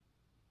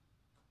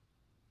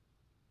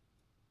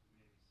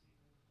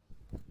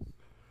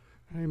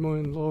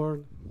Amen,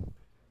 Lord.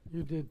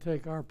 You did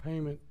take our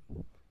payment.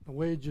 The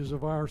wages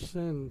of our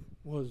sin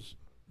was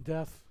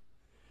death,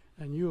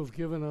 and you have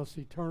given us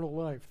eternal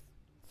life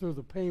through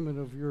the payment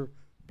of your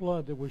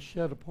blood that was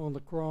shed upon the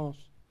cross.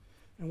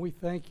 And we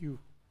thank you,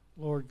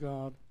 Lord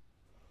God.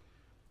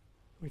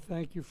 We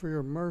thank you for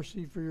your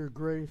mercy, for your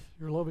grace,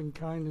 your loving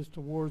kindness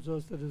towards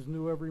us that is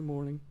new every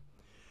morning.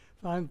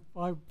 I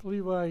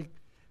believe I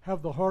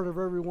have the heart of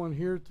everyone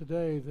here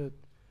today that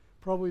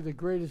probably the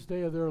greatest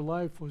day of their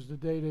life was the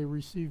day they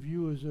received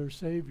you as their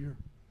Savior.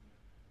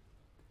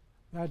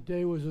 That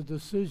day was a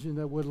decision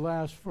that would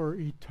last for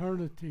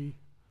eternity.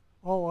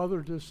 All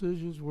other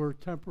decisions were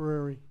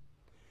temporary.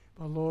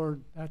 But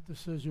Lord, that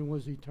decision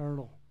was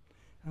eternal.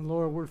 And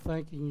Lord, we're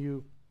thanking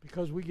you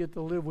because we get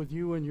to live with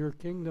you in your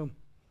kingdom,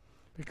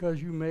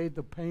 because you made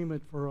the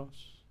payment for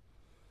us.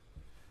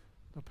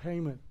 The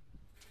payment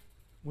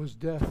was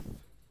death,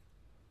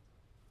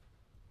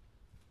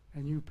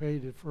 and you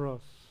paid it for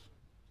us.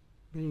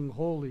 Being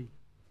holy,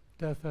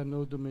 death had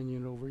no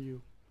dominion over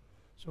you.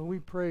 So we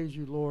praise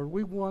you, Lord.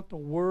 We want the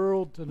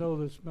world to know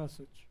this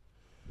message.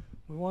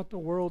 We want the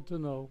world to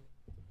know,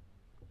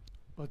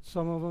 but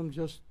some of them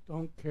just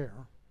don't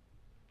care.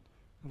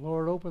 And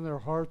Lord, open their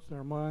hearts,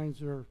 their minds,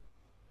 their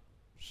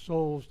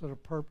souls to the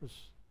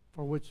purpose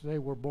for which they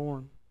were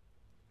born,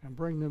 and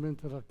bring them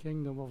into the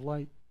kingdom of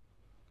light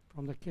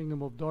from the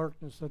kingdom of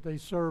darkness that they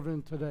serve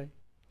in today.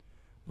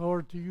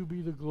 Lord, to you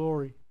be the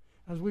glory.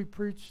 As we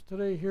preach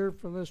today here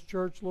from this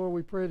church, Lord,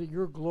 we pray that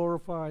you're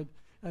glorified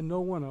and no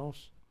one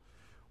else.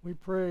 We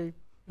pray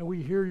that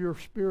we hear your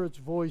Spirit's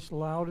voice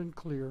loud and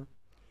clear,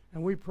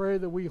 and we pray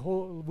that we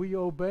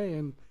obey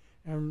and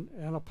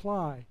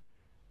apply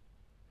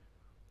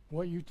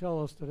what you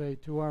tell us today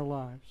to our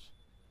lives.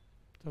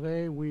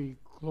 Today we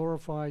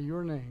glorify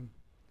your name.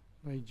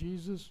 May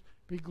Jesus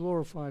be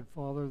glorified,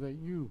 Father, that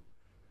you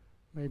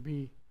may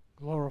be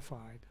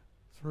glorified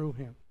through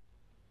him.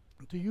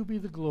 To you be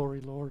the glory,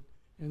 Lord.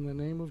 In the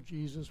name of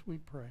Jesus we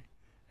pray.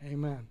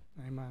 Amen.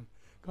 Amen.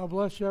 God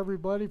bless you,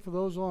 everybody. For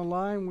those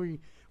online, we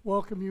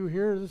welcome you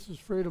here. This is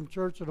Freedom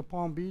Church at the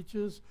Palm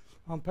Beaches.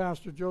 I'm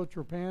Pastor Joe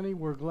Trapani.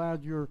 We're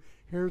glad you're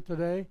here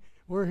today.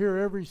 We're here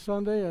every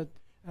Sunday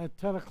at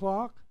 10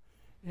 o'clock.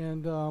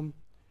 And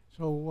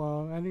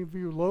so any of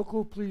you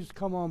local, please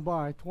come on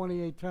by.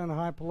 2810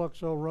 High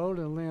Paluxo Road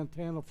in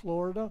Lantana,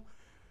 Florida,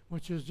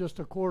 which is just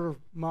a quarter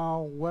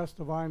mile west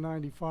of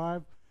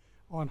I-95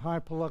 on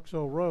High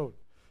Paluxo Road.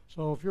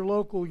 So if you're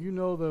local, you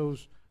know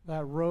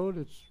that road.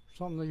 It's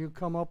something that you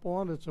come up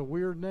on. It's a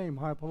weird name,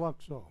 High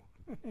Paluxo.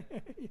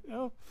 You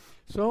know?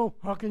 So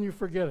how can you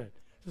forget it?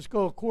 Just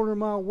go a quarter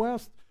mile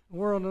west, and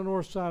we're on the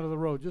north side of the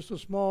road. Just a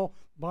small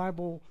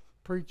Bible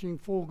preaching,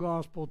 full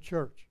gospel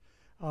church.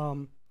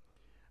 You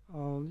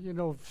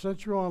know,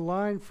 since you're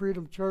online,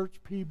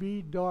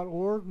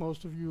 freedomchurchpb.org.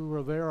 Most of you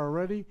are there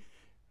already.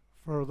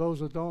 For those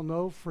that don't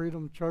know,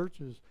 Freedom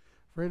Church is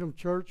Freedom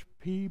Church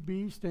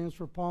PB, stands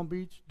for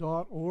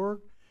palmbeach.org.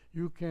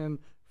 You can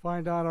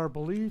find out our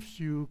beliefs.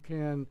 You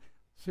can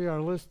see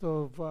our list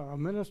of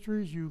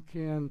ministries. You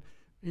can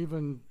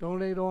even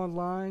donate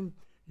online.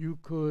 You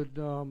could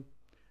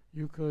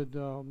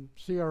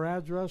see our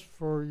address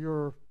for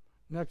your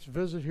next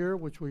visit here,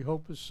 which we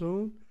hope is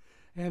soon.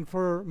 And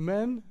for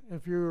men,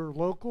 if you're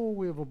local,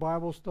 we have a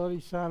Bible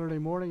study Saturday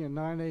morning at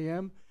 9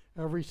 a.m.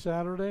 every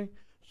Saturday.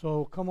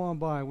 So come on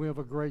by. We have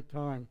a great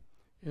time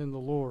in the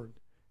Lord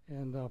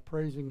and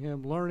praising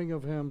him, learning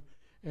of him,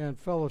 and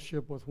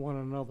fellowship with one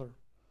another.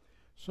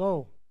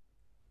 So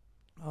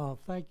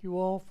thank you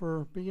all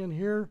for being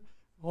here.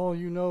 All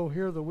you know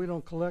here that we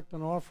don't collect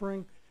an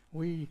offering.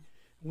 We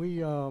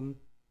have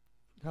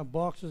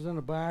boxes in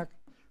the back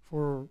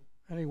for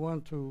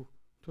anyone to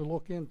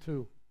look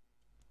into.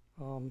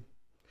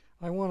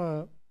 I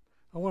want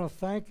to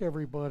thank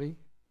everybody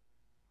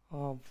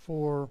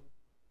for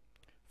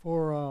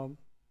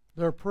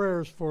their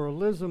prayers for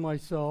Liz and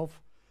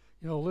myself.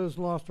 You know, Liz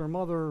lost her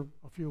mother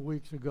a few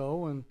weeks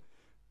ago, and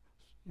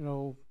you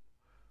know,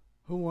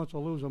 who wants to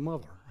lose a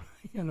mother?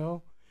 You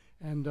know,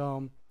 and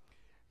you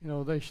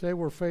know, they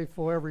were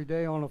faithful every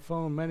day on the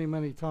phone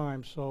many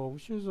times. So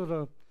she's at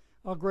a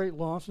great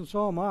loss, and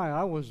so am I.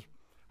 I was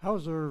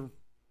her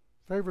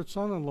favorite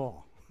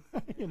son-in-law.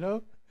 You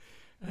know.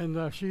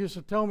 And she used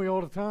to tell me all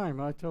the time.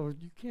 I told her,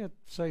 you can't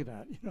say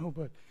that, you know.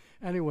 But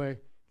anyway,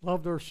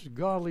 loved her. She's a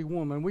godly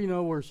woman. We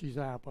know where she's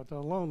at, but the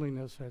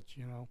loneliness hits,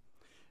 you know.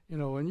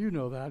 And you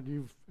know that.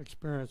 You've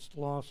experienced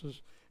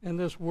losses. In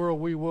this world,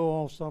 we will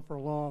all suffer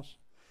loss.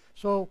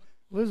 So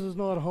Liz is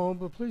not home,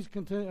 but please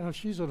continue.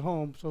 She's at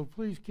home, so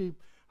please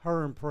keep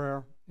her in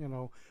prayer, you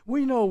know.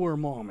 We know where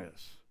Mom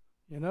is,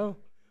 you know.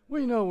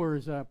 We know where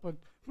he's at, but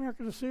we're not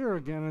going to see her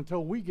again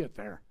until we get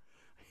there,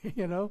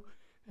 you know.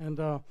 And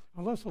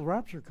unless the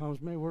rapture comes,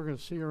 maybe we're going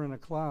to see her in the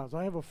clouds.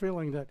 I have a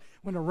feeling that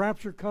when the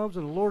rapture comes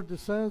and the Lord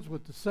descends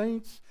with the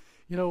saints,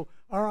 you know,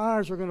 our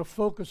eyes are going to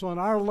focus on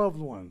our loved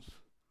ones.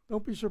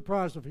 Don't be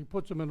surprised if he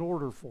puts them in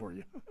order for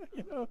you,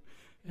 you know.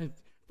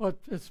 But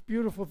it's a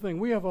beautiful thing.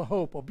 We have a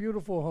hope, a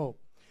beautiful hope.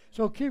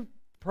 So keep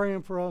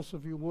praying for us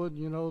if you would.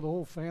 You know, the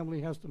whole family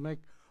has to make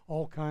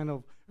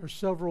there's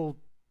several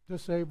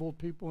disabled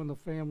people in the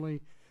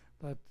family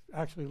that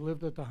actually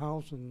lived at the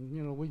house,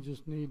 and, we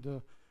just need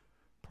to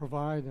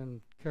provide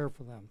and care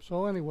for them.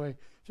 So anyway,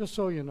 just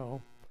so you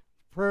know,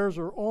 prayers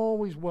are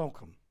always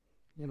welcome,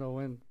 in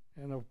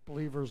a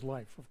believer's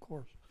life, of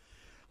course.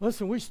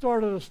 Listen, we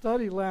started a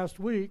study last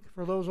week.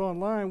 For those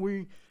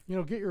online,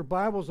 get your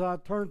Bibles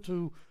out, turn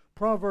to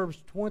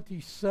Proverbs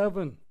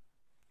 27.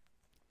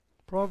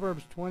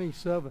 Proverbs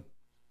 27.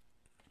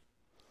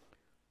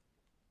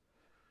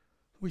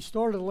 We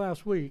started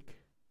last week,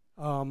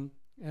 and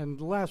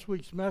last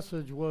week's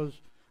message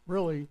was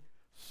really,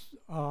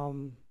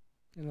 no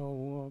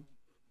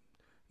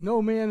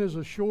man is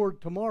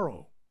assured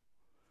tomorrow.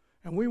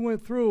 And we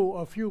went through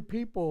a few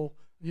people,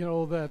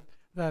 that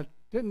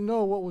didn't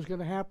know what was going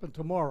to happen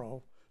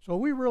tomorrow. So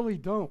we really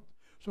don't.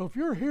 So if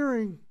you're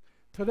hearing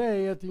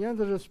today at the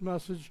end of this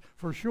message,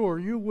 for sure,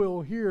 you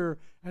will hear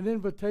an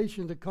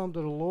invitation to come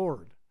to the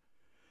Lord.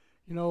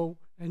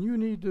 And you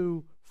need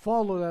to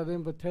follow that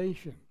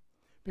invitation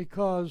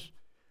because,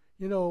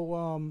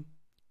 no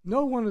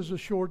one is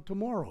assured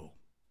tomorrow.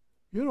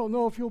 You don't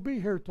know if you'll be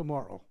here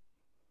tomorrow.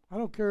 I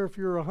don't care if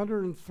you're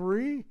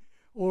 103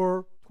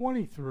 or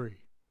 23.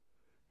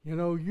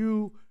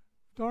 You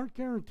aren't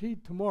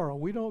guaranteed tomorrow.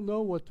 We don't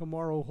know what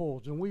tomorrow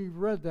holds. And we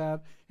read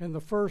that in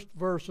the first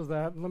verse of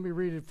that. Let me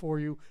read it for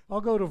you.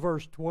 I'll go to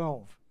verse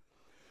 12.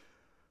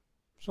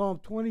 Psalm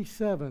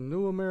 27,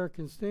 New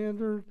American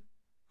Standard.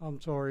 I'm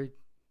sorry.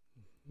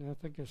 I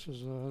think this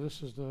is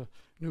the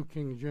New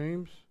King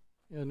James.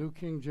 Yeah, New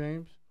King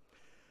James.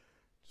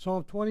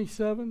 Psalm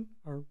 27,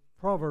 or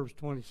Proverbs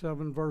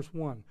 27, verse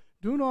 1.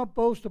 Do not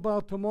boast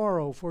about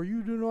tomorrow, for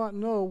you do not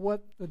know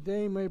what the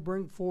day may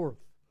bring forth.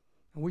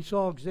 And we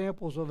saw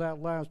examples of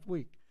that last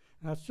week.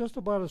 And that's just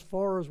about as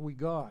far as we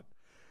got.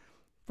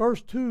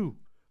 Verse 2,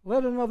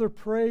 let another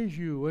praise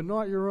you and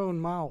not your own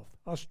mouth,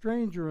 a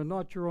stranger and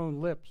not your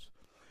own lips.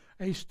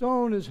 A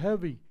stone is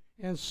heavy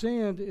and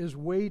sand is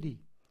weighty,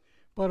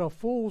 but a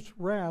fool's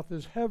wrath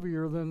is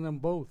heavier than them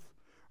both.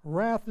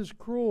 Wrath is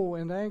cruel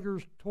and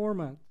anger's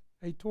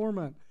a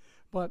torment,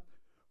 but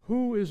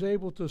who is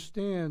able to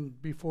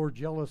stand before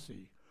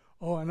jealousy?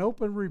 Oh, an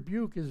open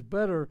rebuke is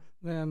better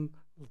than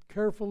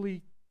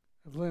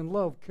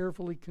love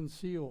carefully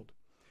concealed.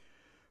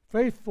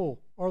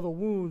 Faithful are the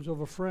wounds of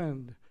a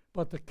friend,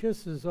 but the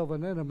kisses of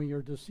an enemy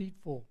are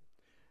deceitful.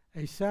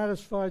 A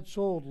satisfied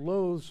soul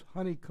loathes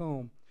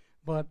honeycomb,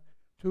 but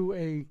to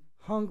a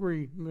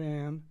hungry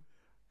man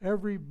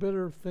every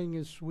bitter thing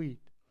is sweet.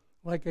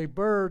 Like a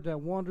bird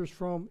that wanders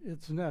from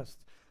its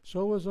nest,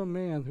 so is a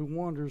man who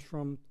wanders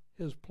from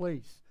his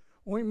place.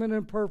 Ointment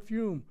and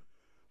perfume,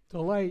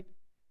 delight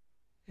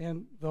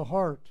and the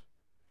heart,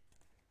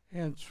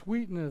 and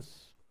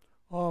sweetness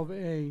of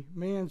a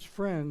man's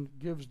friend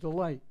gives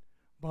delight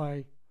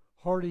by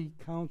hearty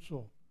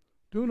counsel.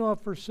 Do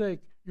not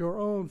forsake your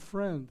own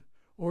friend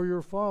or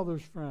your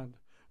father's friend,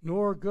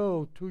 nor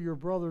go to your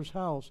brother's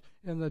house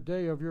in the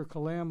day of your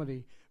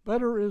calamity.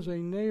 Better is a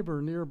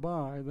neighbor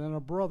nearby than a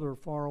brother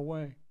far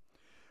away.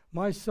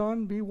 My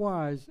son, be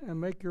wise and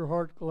make your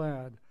heart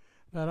glad,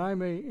 that I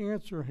may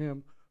answer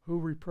him who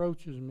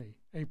reproaches me.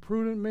 A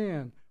prudent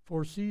man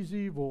foresees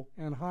evil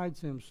and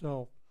hides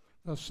himself.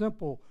 The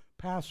simple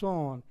pass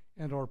on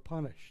and are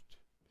punished.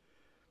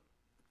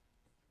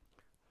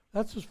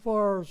 That's as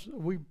far as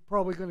we're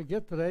probably going to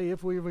get today,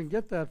 if we even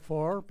get that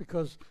far,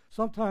 because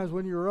sometimes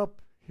when you're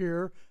up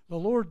here, the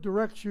Lord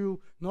directs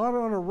you not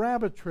on a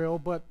rabbit trail,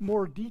 but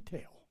more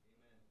detail.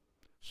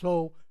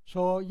 So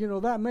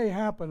that may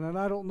happen, and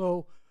I don't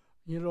know,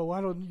 you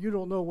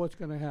don't know what's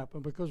going to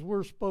happen, because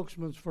we're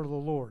spokesmen for the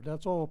Lord.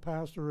 That's all a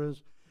pastor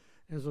is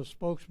a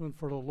spokesman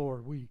for the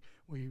Lord. We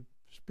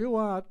spew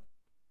out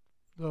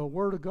the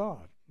Word of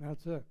God.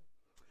 That's it.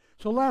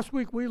 So last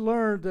week we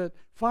learned that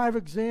several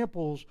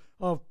examples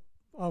of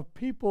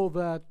people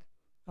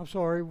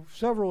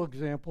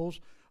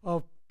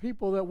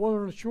that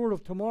weren't assured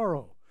of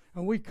tomorrow.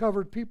 And we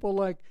covered people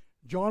like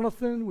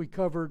Jonathan. We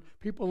covered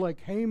people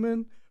like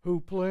Haman, who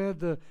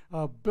planned to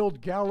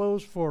build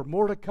gallows for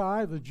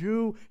Mordecai, the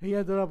Jew. He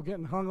ended up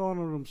getting hung on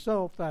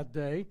himself that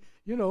day.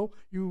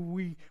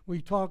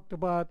 We talked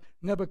about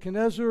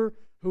Nebuchadnezzar,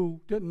 who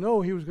didn't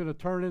know he was going to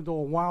turn into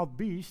a wild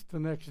beast the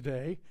next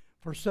day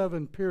for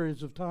 7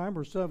 periods of time,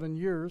 or 7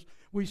 years.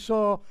 We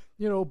saw,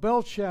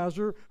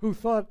 Belshazzar, who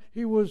thought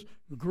he was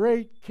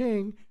great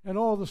king, and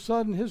all of a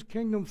sudden his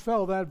kingdom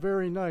fell that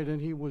very night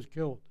and he was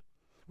killed.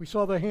 We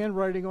saw the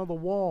handwriting on the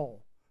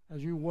wall,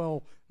 as you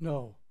well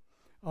know.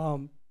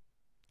 And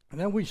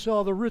then we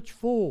saw the rich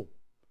fool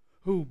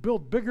who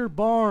built bigger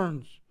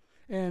barns,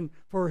 and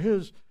for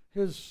his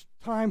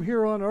time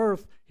here on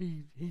earth,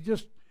 he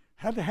just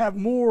had to have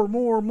more,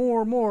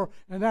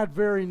 and that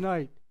very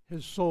night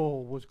his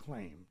soul was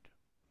claimed.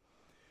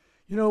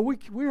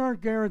 We aren't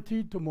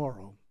guaranteed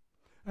tomorrow.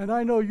 And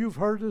I know you've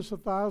heard this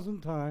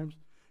 1,000 times.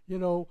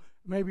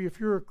 Maybe if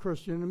you're a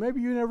Christian, and maybe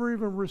you never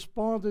even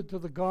responded to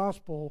the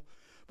gospel,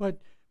 but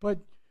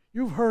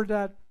you've heard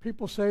that,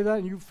 people say that,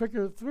 and you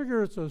figure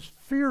it's a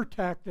fear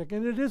tactic,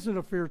 and it isn't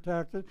a fear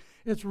tactic,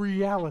 it's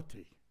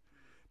reality.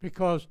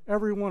 Because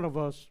every one of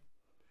us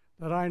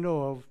that I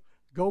know of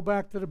go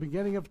back to the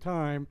beginning of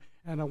time,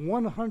 and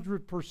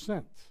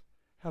 100%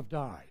 have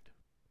died.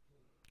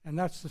 And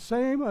that's the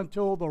same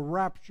until the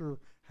rapture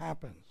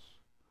happens.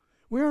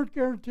 We aren't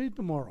guaranteed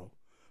tomorrow.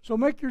 So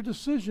make your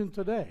decision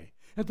today.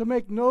 And to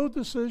make no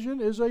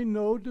decision is a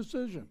no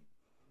decision.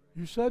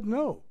 You said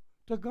no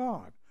to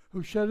God,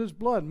 who shed his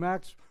blood.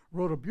 Max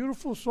wrote a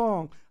beautiful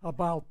song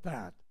about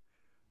that.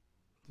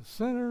 The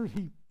sinner,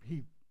 he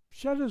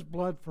shed his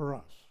blood for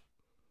us.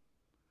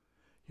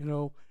 You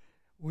know,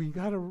 we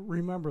got to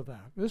remember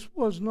that. This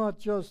was not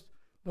just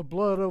the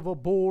blood of a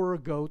bull or a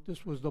goat.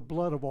 This was the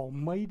blood of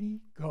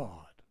Almighty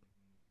God.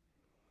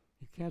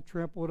 You can't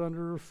trample it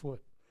under your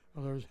foot.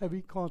 Well, there's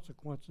heavy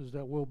consequences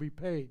that will be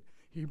paid.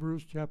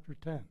 Hebrews chapter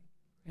 10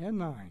 and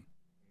 9. Amen.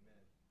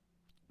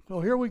 So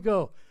here we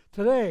go.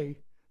 Today,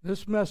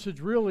 this message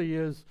really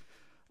is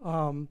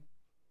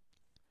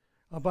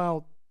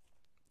about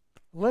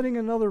letting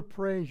another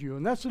praise you.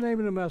 And that's the name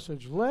of the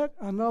message. Let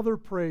another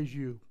praise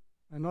you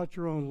and not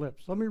your own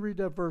lips. Let me read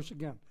that verse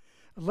again.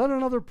 Let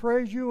another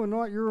praise you and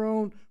not your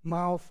own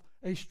mouth,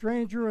 a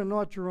stranger and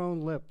not your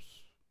own lips.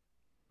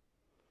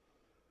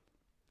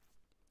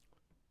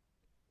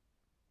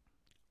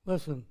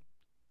 Listen,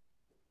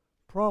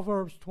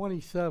 Proverbs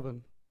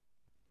 27,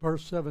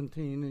 verse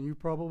 17, and you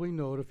probably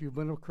know it if you've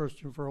been a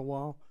Christian for a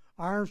while.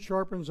 Iron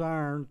sharpens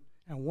iron,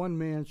 and one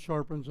man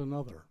sharpens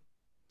another.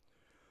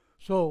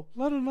 So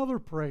let another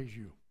praise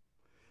you.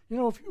 You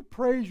know, if you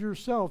praise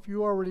yourself,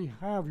 you already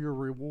have your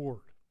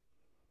reward.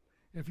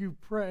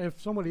 If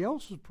somebody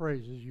else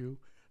praises you,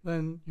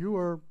 then you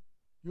are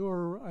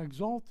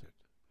exalted,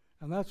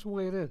 and that's the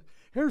way it is.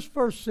 Here's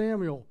 1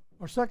 Samuel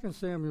or 2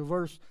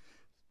 Samuel,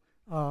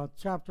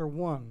 chapter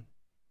 1.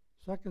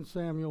 2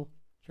 Samuel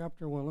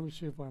chapter 1. Let me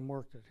see if I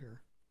marked it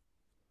here.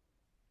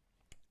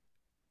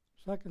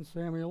 2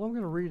 Samuel. I'm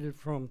going to read it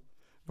from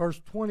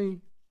verse 21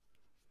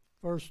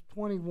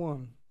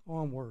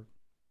 onward.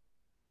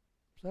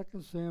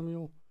 2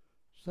 Samuel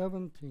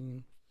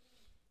 17.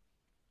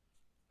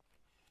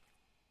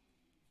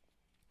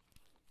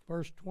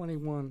 Verse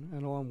 21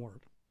 and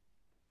onward.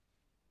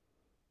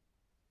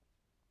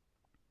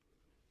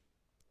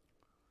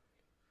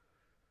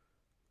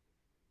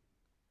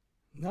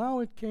 Now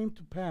it came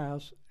to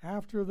pass,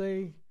 after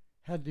they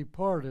had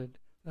departed,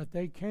 that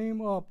they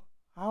came up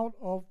out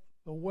of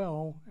the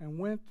well and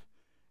went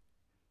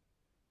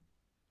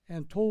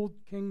and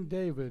told King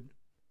David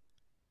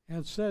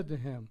and said to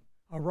him,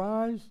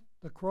 Arise,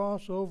 to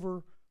cross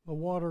over the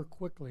water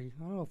quickly.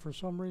 I don't know, for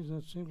some reason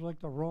it seems like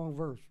the wrong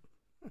verse.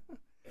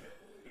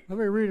 Let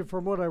me read it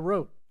from what I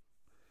wrote.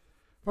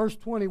 Verse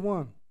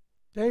 21,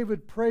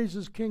 David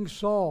praises King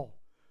Saul.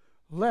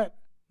 Let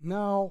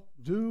now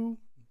dew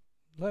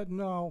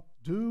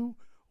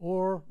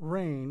or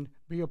rain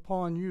be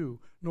upon you,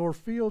 nor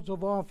fields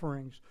of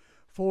offerings,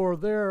 for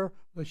there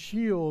the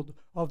shield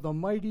of the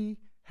mighty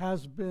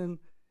has been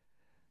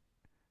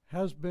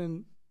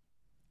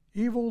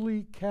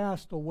evilly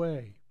cast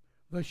away.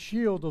 The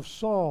shield of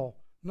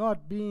Saul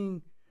not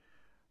being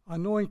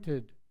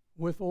anointed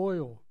with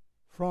oil,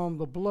 from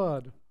the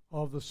blood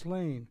of the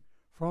slain,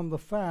 from the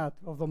fat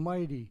of the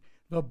mighty.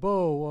 The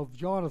bow of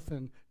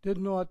Jonathan did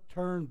not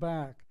turn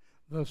back.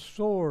 The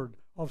sword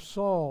of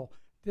Saul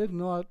did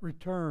not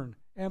return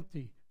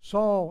empty.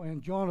 Saul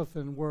and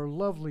Jonathan were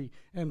lovely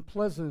and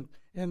pleasant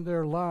in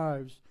their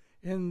lives.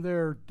 In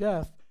their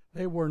death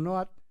they were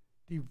not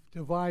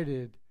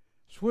divided,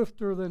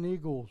 swifter than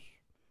eagles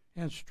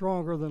and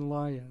stronger than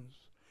lions.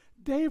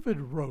 David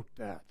wrote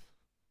that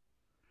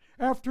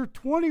after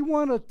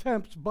 21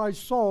 attempts by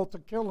Saul to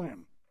kill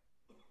him.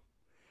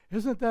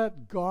 Isn't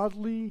that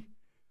godly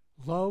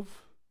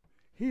love?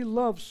 He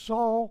loved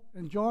Saul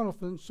and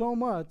Jonathan so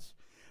much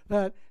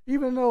that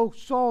even though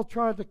Saul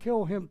tried to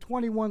kill him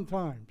 21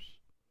 times,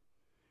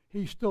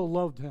 he still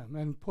loved him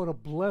and put a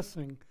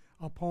blessing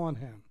upon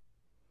him.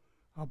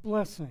 A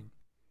blessing.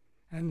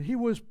 And he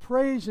was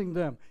praising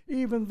them,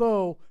 even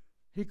though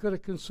he could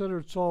have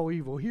considered Saul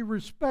evil. He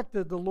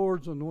respected the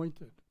Lord's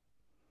anointed.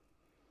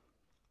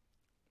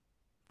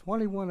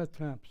 21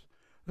 attempts.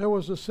 There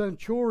was a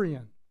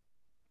centurion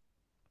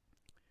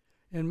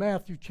in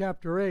Matthew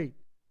chapter 8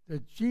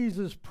 that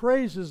Jesus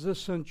praises this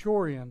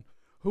centurion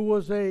who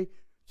was a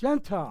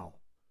Gentile.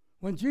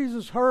 When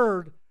Jesus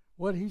heard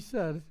what he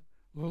said,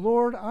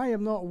 Lord, I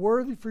am not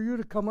worthy for you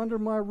to come under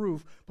my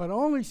roof, but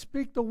only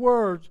speak the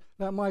words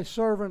that my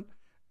servant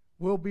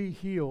will be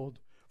healed.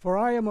 For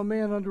I am a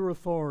man under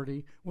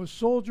authority, with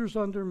soldiers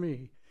under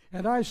me.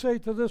 And I say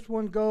to this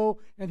one, go,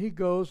 and he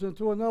goes, and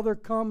to another,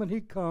 come, and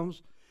he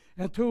comes,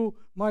 and to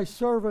my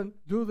servant,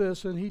 do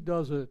this, and he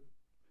does it.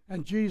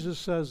 And Jesus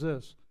says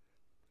this,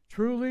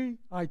 truly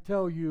I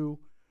tell you,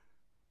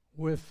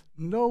 with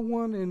no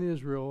one in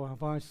Israel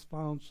have I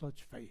found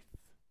such faith.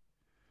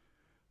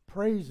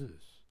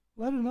 Praises.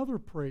 Let another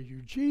praise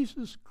you.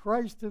 Jesus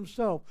Christ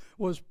himself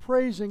was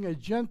praising a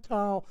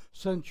Gentile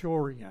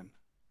centurion.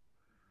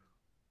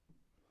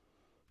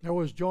 There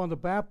was John the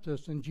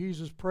Baptist, and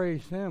Jesus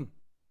praised him.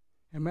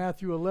 In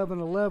Matthew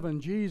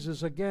 11:11,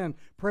 Jesus again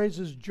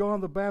praises John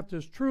the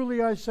Baptist.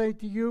 Truly I say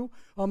to you,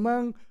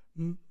 among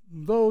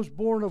those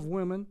born of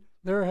women,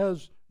 there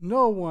has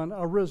no one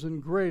arisen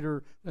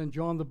greater than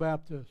John the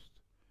Baptist.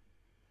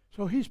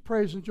 So he's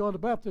praising John the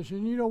Baptist.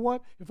 And you know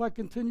what? If I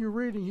continue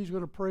reading, he's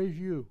going to praise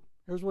you.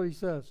 Here's what he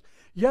says.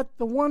 Yet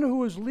the one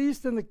who is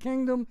least in the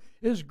kingdom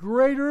is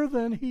greater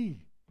than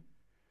he.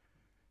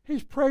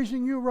 He's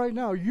praising you right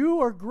now.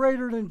 You are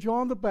greater than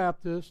John the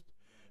Baptist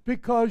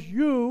because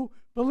you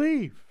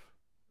believe.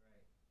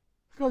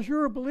 Because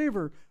you're a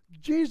believer.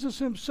 Jesus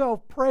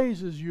himself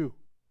praises you.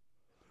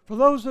 For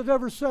those that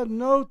ever said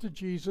no to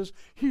Jesus,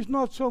 he's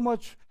not so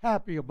much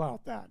happy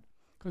about that.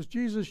 Because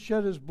Jesus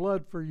shed his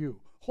blood for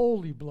you.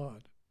 Holy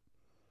blood.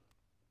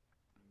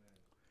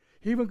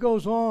 He even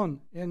goes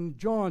on in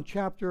John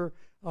chapter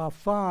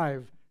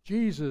 5.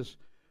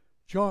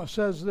 John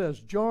says this,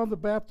 John the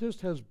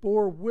Baptist has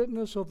bore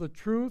witness of the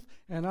truth,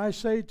 and I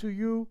say to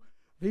you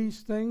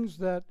these things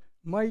that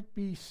might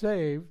be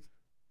saved.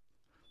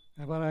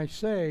 And when I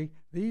say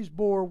these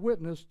bore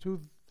witness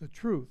to the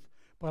truth,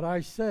 but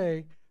I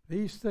say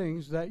these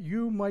things that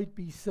you might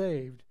be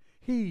saved.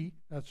 He,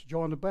 that's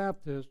John the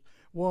Baptist,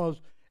 was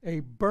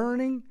a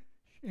burning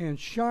and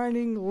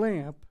shining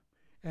lamp,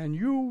 and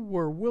you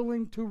were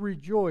willing to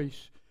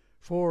rejoice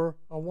for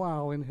a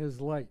while in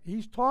his light.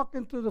 He's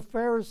talking to the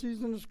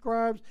Pharisees and the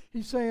scribes.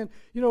 He's saying,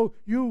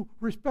 you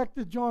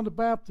respected John the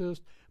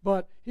Baptist,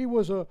 but he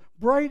was a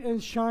bright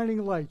and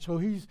shining light. So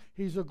he's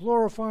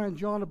glorifying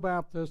John the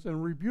Baptist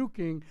and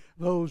rebuking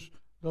those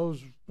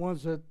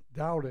ones that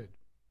doubted.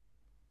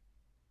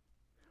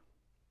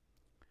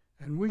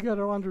 And we got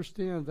to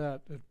understand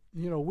that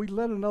we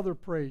let another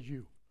praise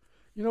you.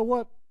 You know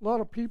what? A lot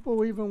of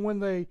people, even when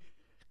they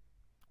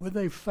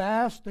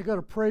fast, they got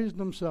to praise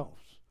themselves.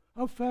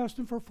 I'm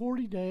fasting for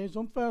 40 days.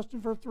 I'm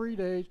fasting for 3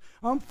 days.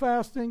 I'm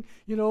fasting.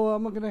 I'm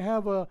going to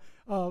have a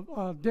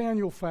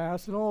Daniel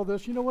fast and all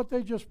this. You know what?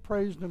 They just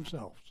praise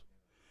themselves.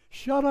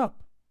 Shut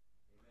up.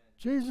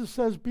 Jesus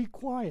says, be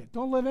quiet.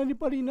 Don't let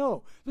anybody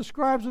know. The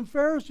scribes and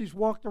Pharisees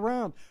walked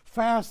around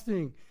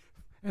fasting,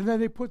 and then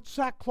they put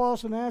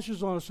sackcloth and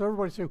ashes on us. So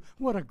everybody say,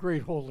 what a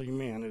great holy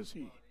man is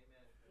he.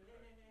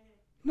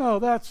 No,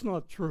 that's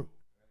not true.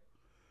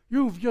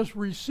 You've just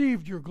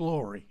received your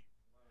glory.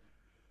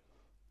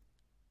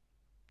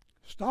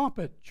 Stop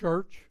it,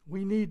 church.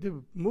 We need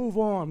to move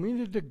on. We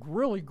need to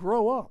really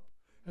grow up,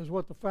 is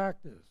what the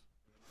fact is.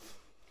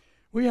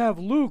 We have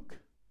Luke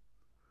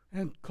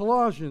and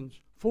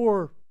Colossians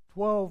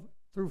 4:12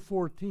 through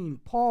 14.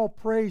 Paul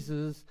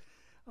praises,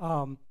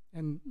 Epaphras.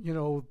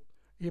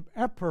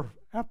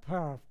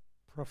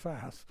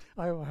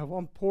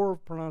 I'm poor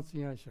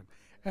pronunciation.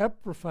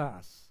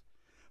 Epaphras,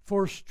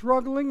 for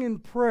struggling in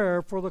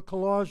prayer for the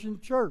Colossian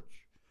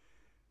church.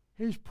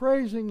 He's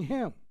praising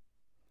him.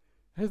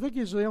 I think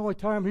it's the only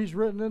time he's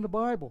written in the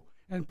Bible.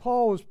 And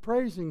Paul is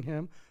praising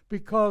him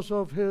because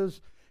of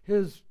his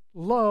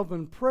love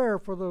and prayer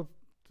for the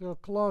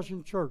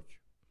Colossian church.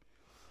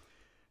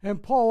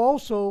 And Paul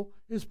also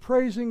is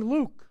praising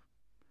Luke.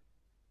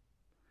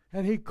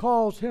 And he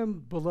calls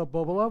him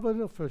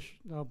beloved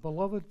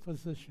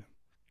physician.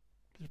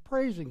 He's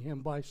praising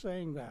him by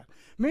saying that.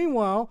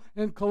 Meanwhile,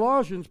 in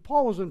Colossians,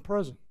 Paul was in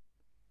prison.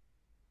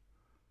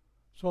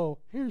 So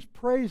he's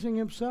praising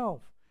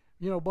himself.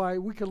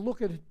 We could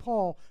look at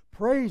Paul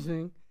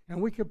praising,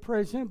 and we could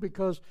praise him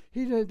because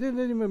he didn't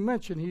even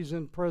mention he's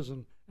in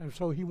prison, and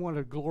so he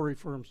wanted glory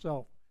for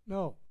himself.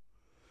 No.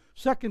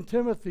 2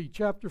 Timothy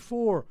chapter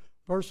 4,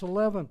 verse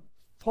 11,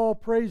 Paul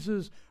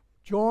praises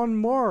John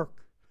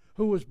Mark,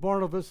 who was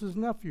Barnabas'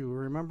 nephew.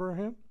 Remember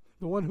him?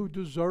 The one who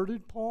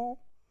deserted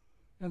Paul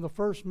in the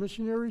first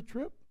missionary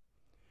trip?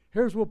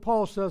 Here's what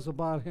Paul says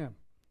about him.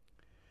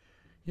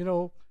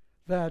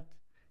 That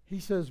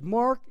he says,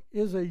 Mark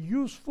is a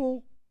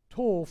useful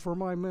tool for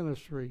my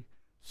ministry.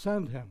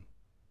 Send him.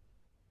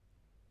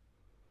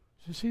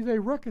 You see, they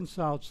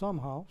reconciled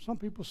somehow. Some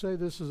people say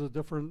this is a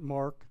different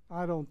Mark.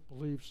 I don't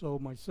believe so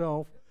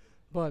myself.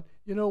 But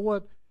you know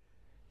what?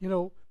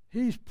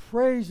 He's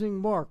praising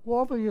Mark.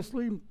 Well,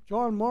 obviously,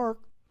 John Mark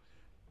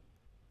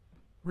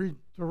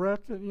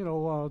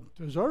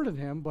deserted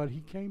him, but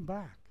he came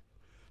back.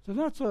 So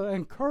that's an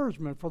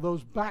encouragement for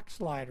those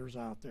backsliders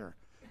out there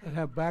that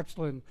have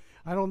backslidden.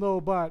 I don't know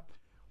about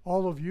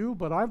all of you,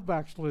 but I've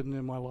backslidden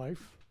in my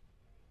life.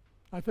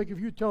 I think if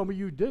you tell me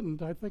you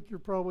didn't, I think you're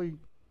probably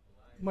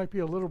might be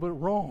a little bit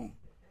wrong.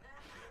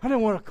 I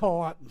didn't want to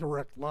call out a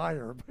direct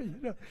liar,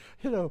 but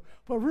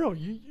but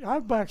really,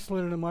 I've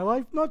backslidden in my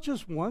life, not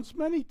just once,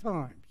 many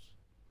times.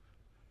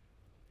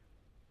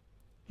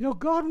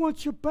 God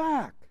wants you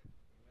back.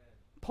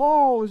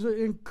 Paul is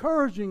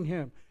encouraging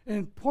him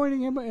and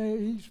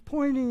he's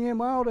pointing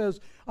him out as,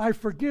 I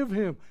forgive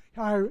him.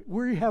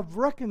 We have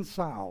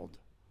reconciled.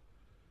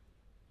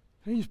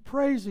 He's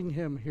praising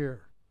him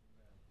here.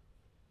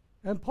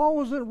 And Paul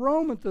was in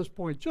Rome at this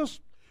point,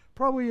 just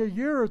probably a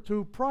year or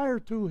two prior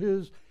to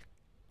his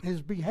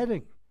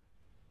beheading.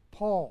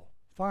 Paul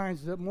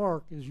finds that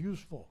Mark is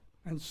useful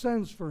and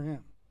sends for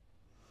him.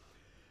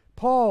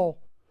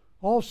 Paul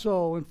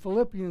also in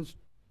Philippians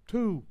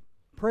 2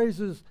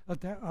 praises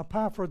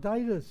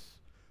Epaphroditus.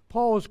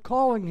 Paul is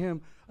calling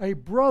him a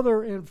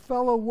brother and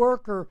fellow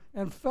worker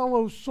and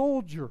fellow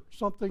soldier,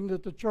 something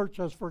that the church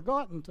has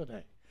forgotten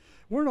today.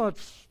 We're not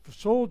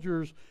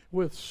soldiers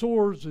with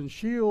swords and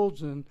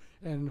shields and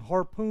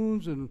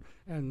harpoons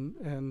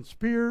and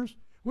spears.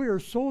 We are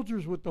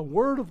soldiers with the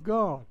Word of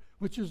God,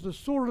 which is the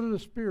sword of the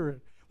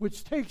Spirit,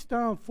 which takes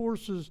down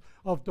forces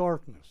of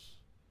darkness.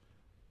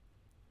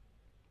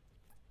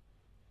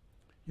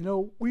 You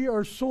know, we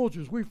are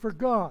soldiers. We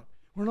forgot.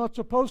 We're not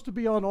supposed to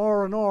be on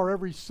R&R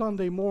every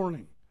Sunday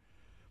morning.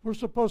 We're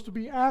supposed to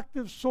be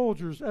active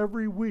soldiers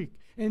every week,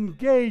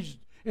 engaged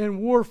in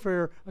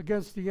warfare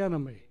against the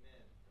enemy.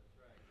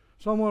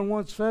 Someone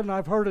once said, and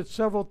I've heard it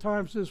several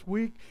times this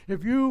week,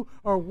 if you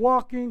are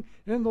walking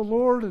in the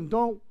Lord and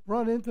don't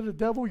run into the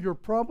devil, you're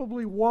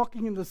probably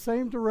walking in the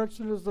same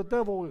direction as the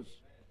devil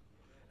is.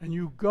 And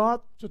you've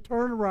got to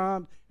turn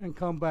around and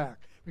come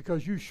back,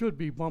 because you should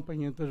be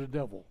bumping into the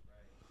devil.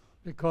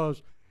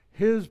 Because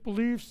his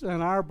beliefs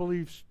and our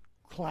beliefs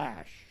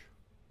clash.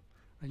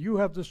 And you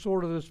have the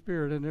sword of the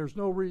Spirit, and there's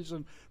no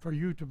reason for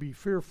you to be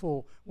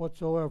fearful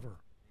whatsoever.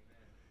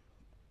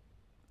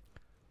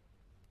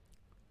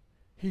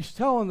 He's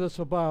telling us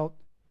about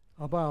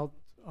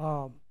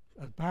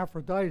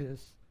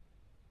Epaphroditus,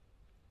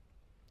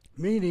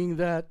 meaning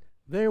that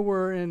they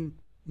were in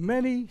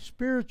many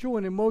spiritual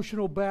and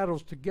emotional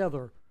battles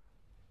together,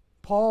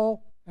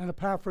 Paul and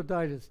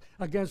Epaphroditus,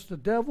 against the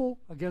devil,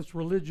 against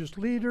religious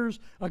leaders,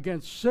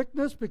 against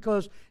sickness,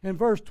 because in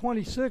verse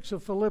 26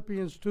 of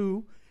Philippians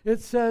 2, it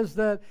says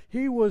that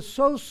he was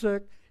so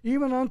sick,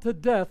 even unto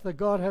death, that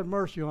God had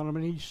mercy on him,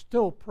 and he's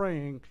still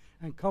praying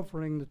and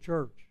comforting the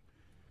church.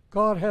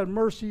 God had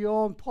mercy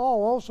on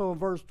Paul also in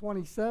verse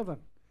 27.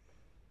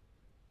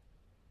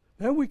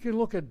 Then we can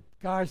look at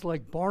guys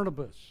like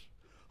Barnabas,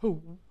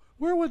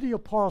 where would the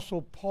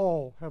Apostle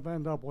Paul have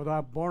ended up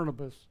without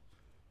Barnabas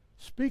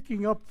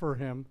speaking up for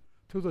him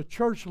to the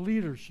church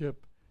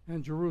leadership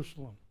in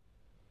Jerusalem?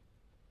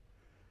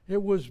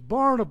 It was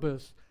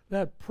Barnabas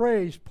that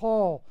praised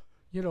Paul,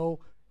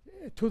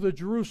 to the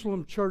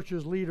Jerusalem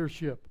church's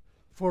leadership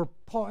for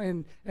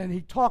Paul, and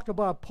he talked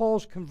about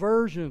Paul's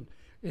conversion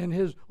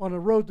on the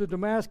road to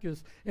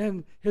Damascus,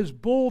 and his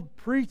bold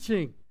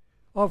preaching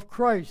of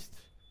Christ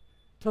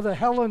to the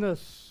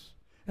Hellenists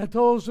and to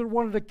those that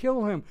wanted to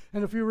kill him.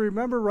 And if you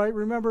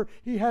remember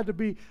he had to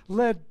be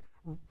let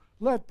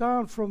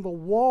down from the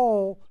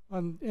wall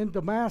in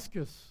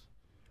Damascus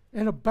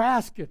in a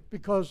basket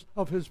because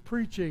of his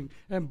preaching.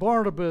 And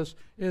Barnabas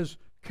is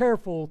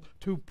careful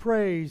to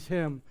praise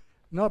him,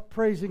 not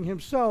praising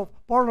himself.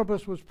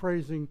 Barnabas was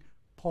praising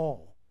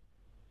Paul,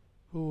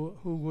 who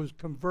was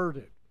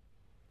converted.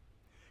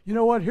 You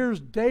know what?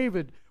 Here's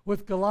David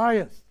with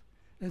Goliath.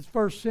 It's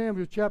 1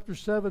 Samuel chapter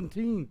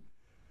 17,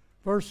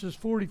 verses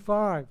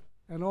 45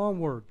 and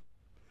onward.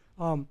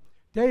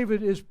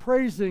 David is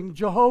praising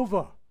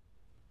Jehovah.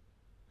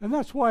 And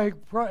that's why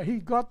he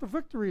got the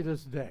victory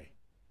this day.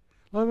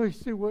 Let's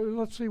see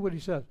what he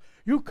says.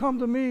 You come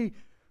to me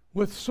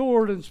with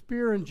sword and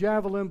spear and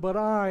javelin, but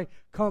I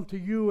come to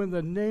you in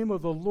the name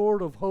of the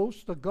Lord of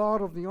hosts, the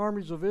God of the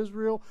armies of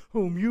Israel,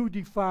 whom you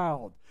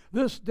defiled.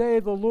 This day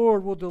the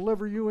Lord will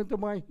deliver you into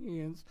my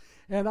hands,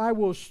 and I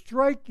will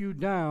strike you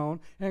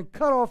down and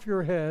cut off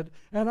your head,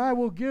 and I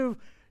will give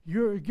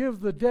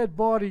the dead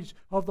bodies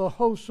of the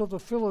hosts of the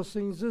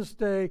Philistines this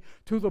day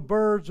to the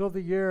birds of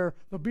the air,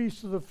 the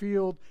beasts of the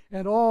field,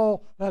 and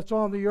all that's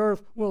on the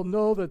earth will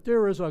know that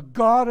there is a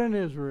God in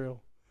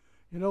Israel.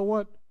 You know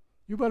what?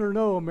 You better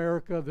know,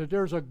 America, that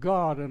there's a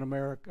God in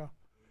America.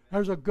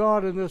 There's a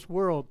God in this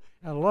world,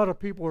 and a lot of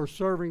people are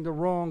serving the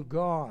wrong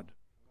God.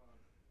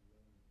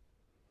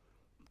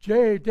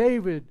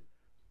 David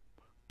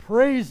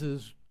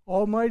praises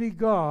Almighty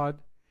God,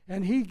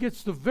 and he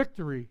gets the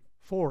victory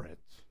for it.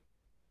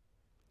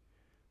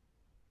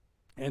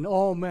 And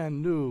all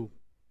men knew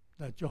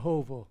that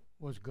Jehovah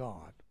was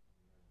God.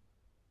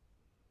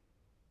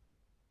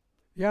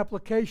 The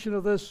application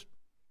of this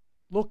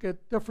look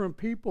at different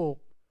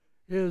people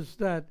is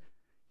that,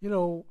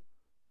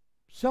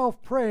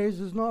 self-praise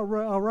is not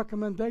a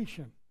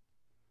recommendation.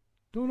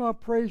 Do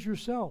not praise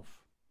yourself,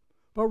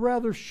 but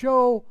rather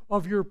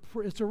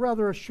it's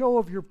rather a show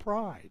of your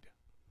pride.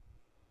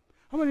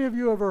 How many of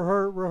you ever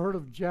heard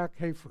of Jack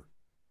Hayford?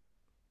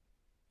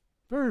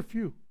 Very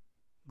few.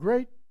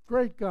 Great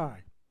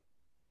guy.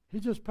 He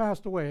just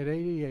passed away at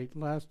 88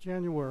 last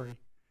January.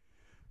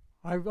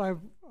 I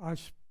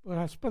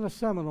spent a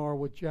seminar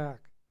with Jack.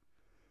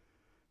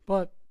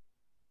 But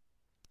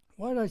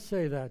why did I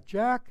say that?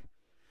 Jack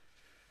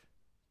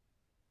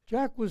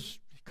was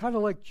kind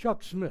of like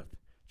Chuck Smith.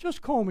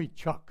 Just call me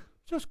Chuck.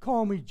 Just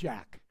call me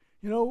Jack.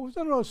 It was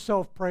no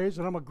self-praise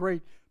and I'm a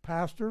great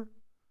pastor.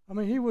 I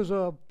mean, he was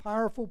a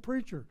powerful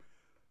preacher.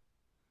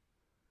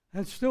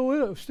 And still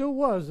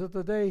was at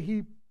the day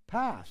he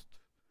passed.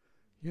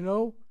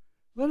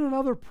 Let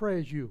another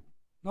praise you,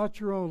 not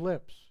your own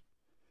lips.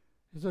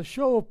 It's a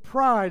show of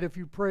pride if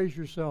you praise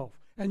yourself.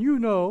 And you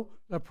know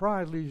that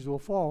pride leads to a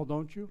fall,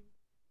 don't you?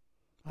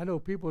 I know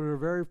people that are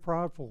very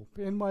prideful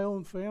in my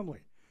own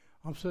family.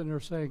 I'm sitting there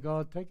saying,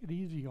 God, take it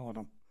easy on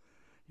them,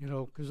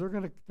 because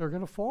they're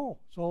gonna fall.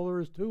 That's all there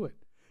is to it.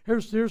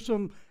 Here's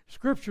some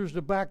scriptures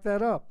to back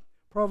that up.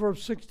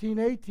 Proverbs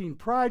 16:18.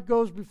 Pride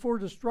goes before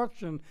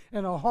destruction,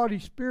 and a haughty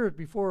spirit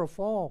before a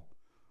fall.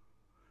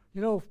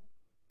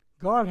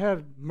 God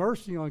had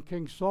mercy on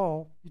King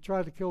Saul. He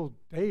tried to kill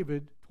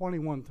David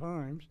 21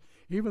 times,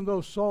 even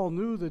though Saul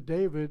knew that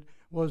David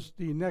was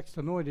the next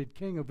anointed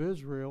king of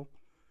Israel.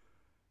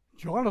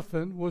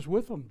 Jonathan was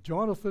with him.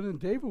 Jonathan and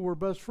David were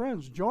best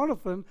friends.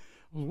 Jonathan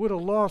would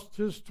have lost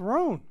his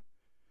throne,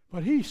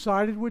 but he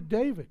sided with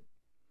David.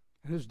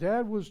 And his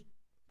dad was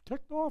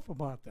ticked off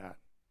about that.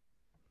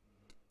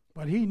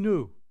 But he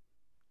knew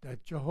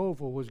that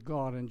Jehovah was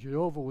God, and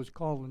Jehovah was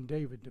calling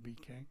David to be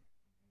king.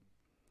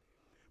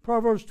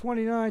 Proverbs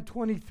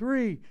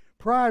 29:23,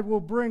 pride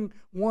will bring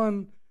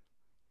one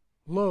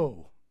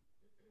low.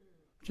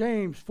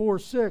 James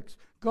 4:6,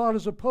 God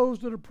is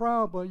opposed to the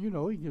proud, but he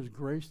gives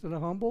grace to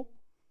the humble.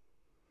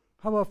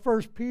 How about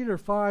 1 Peter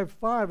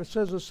 5:5? It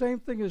says the same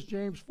thing as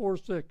James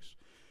 4:6.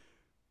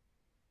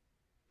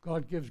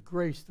 God gives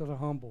grace to the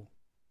humble.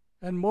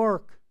 And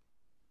Mark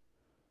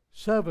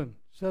 7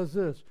 says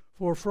this,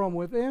 for from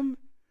within,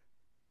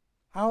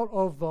 out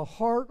of the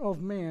heart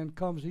of man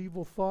comes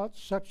evil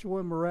thoughts, sexual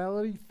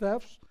immorality,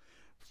 thefts,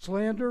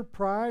 slander,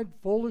 pride,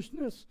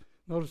 foolishness.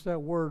 Notice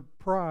that word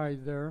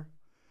pride there.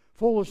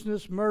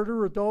 Foolishness,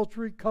 murder,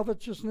 adultery,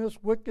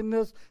 covetousness,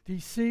 wickedness,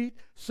 deceit,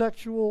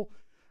 sexuality,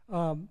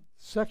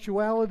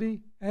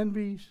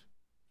 envies,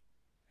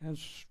 and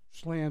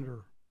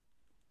slander.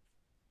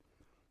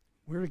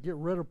 We're to get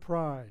rid of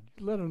pride.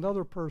 Let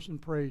another person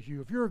praise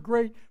you. If you're a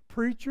great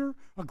preacher,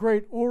 a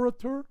great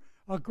orator,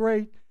 a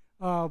great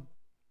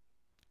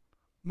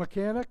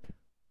mechanic,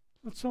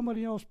 let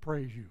somebody else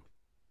praise you.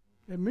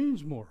 It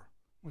means more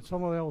when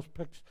someone else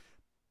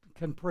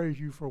can praise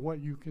you for what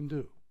you can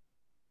do.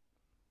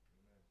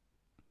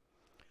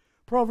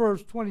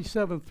 Proverbs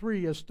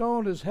 27:3, a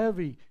stone is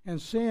heavy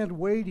and sand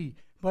weighty,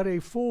 but a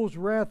fool's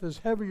wrath is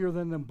heavier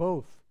than them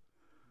both.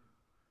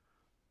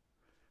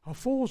 A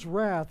fool's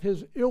wrath,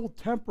 his ill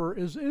temper,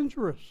 is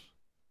injurious.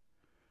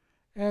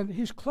 And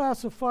he's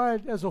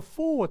classified as a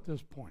fool at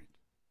this point.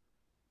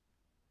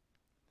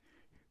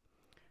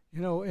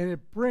 And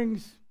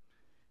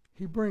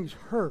he brings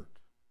hurt,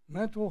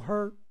 mental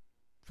hurt,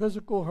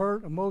 physical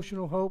hurt,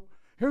 emotional hope.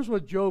 Here's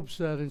what Job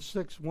said in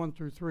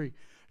 6:1-3.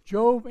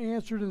 Job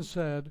answered and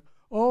said,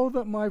 oh,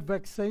 that my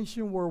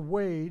vexation were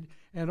weighed,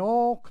 and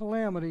all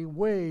calamity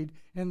weighed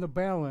in the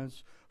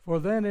balance, for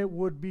then it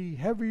would be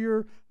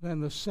heavier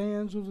than the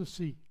sands of the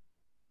sea.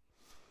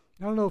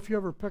 I don't know if you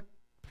ever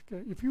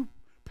if you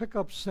pick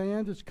up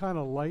sand, it's kind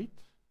of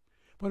light.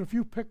 But if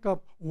you pick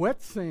up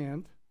wet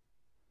sand,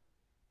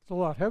 it's a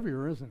lot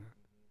heavier, isn't it?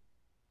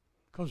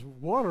 Because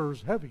water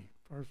is heavy.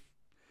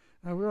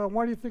 Now,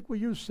 why do you think we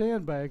use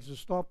sandbags to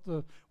stop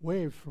the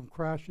waves from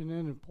crashing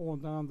in and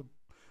pulling down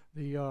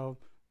the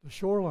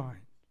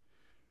shoreline?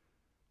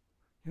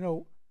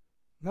 In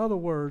other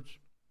words,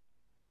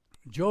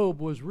 Job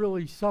was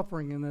really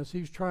suffering in this.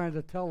 He's trying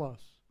to tell us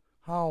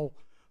how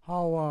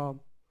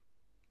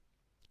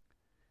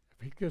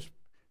if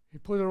he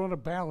put it on a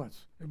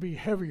balance, it'd be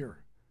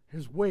heavier.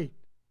 His weight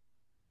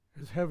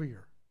is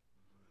heavier.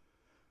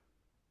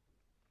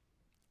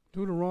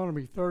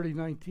 Deuteronomy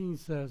 30:19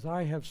 says,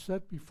 I have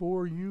set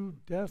before you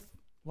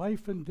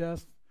life and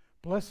death,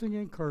 blessing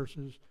and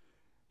curses.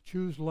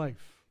 Choose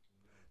life.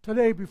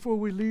 Today, before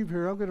we leave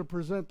here, I'm going to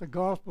present the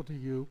gospel to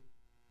you.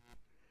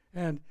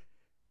 And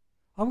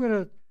I'm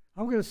going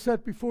to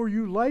set before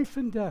you life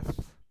and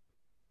death,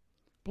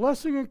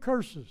 blessing and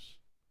curses.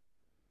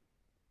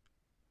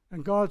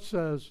 And God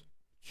says,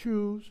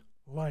 choose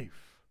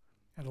life.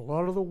 And a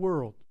lot of the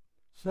world,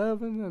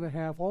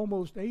 7.5,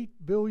 almost 8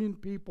 billion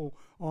people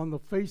on the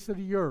face of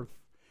the earth.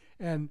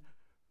 And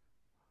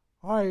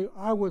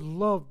I would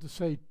love to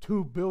say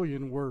 2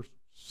 billion were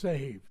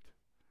saved.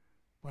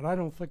 But I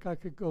don't think I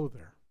could go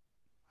there.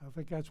 I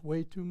think that's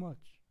way too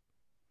much.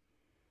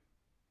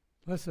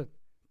 Listen,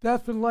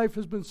 death and life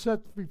has been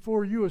set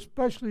before you,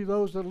 especially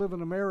those that live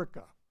in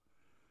America.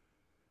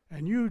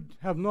 And you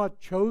have not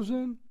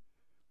chosen.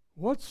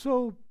 What's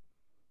so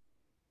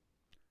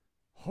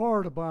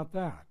hard about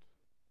that?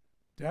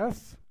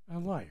 Death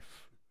and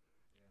life.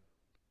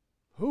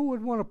 Who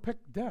would want to pick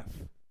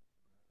death?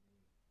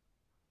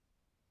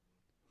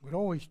 Would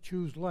always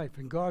choose life.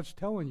 And God's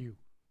telling you,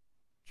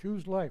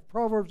 choose life.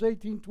 Proverbs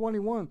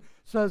 18:21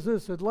 says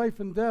this, that life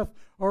and death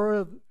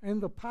are in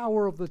the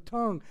power of the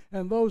tongue,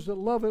 and those that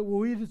love it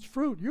will eat its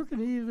fruit. You're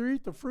going to either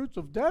eat the fruits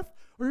of death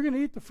or you're going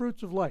to eat the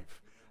fruits of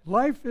life.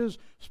 Life is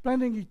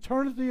spending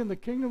eternity in the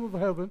kingdom of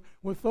heaven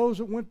with those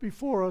that went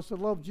before us that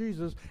love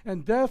Jesus,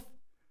 and death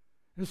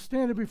is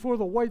standing before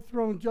the white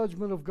throne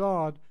judgment of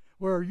God,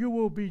 where you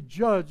will be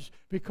judged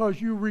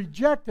because you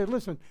rejected.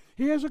 Listen,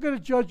 he isn't going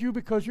to judge you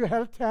because you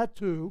had a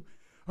tattoo,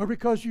 or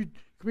because you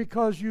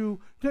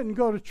didn't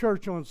go to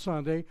church on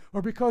Sunday,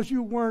 or because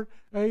you weren't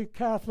a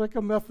Catholic,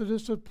 a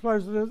Methodist, a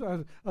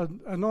President,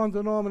 a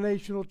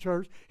non-denominational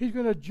church. He's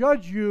going to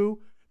judge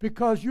you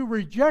because you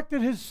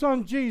rejected his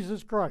son,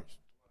 Jesus Christ,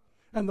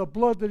 and the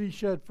blood that he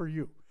shed for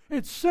you.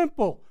 It's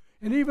simple.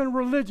 And even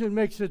religion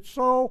makes it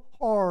so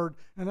hard,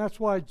 and that's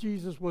why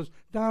Jesus was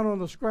down on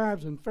the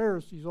scribes and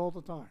Pharisees all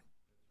the time.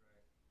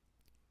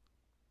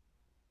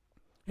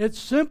 It's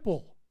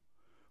simple.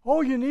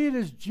 All you need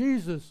is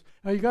Jesus.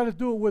 Now you got to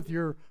do it with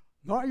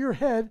not your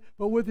head,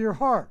 but with your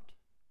heart.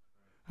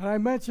 And I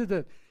mentioned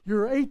that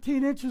you're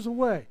 18 inches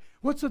away.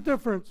 What's the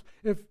difference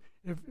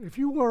if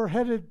you were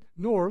headed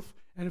north,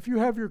 and if you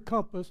have your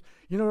compass,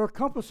 our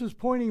compass is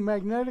pointing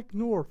magnetic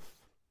north.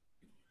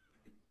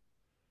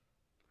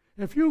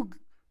 If you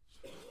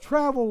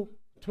travel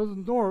to the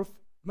north,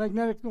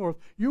 magnetic north,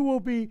 you will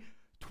be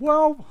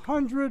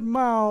 1,200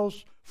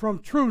 miles from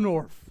true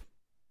north.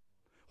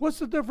 What's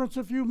the difference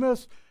if you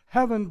miss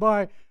heaven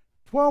by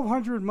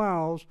 1,200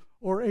 miles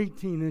or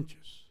 18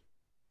 inches?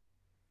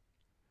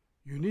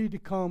 You need to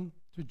come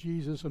to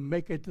Jesus and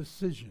make a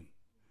decision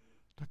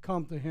to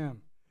come to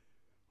him.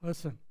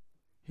 Listen,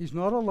 he's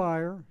not a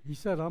liar. He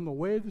said, I'm the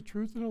way, the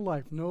truth, and the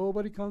life.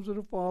 Nobody comes to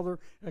the Father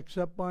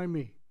except by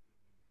me.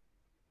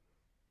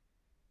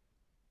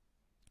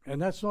 And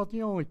that's not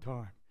the only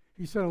time.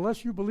 He said,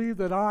 unless you believe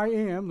that I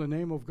am the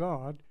name of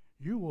God,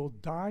 you will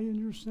die in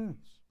your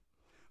sins.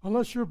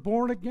 Unless you're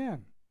born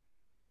again.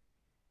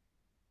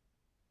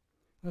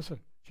 Listen,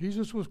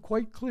 Jesus was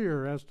quite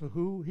clear as to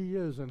who he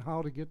is and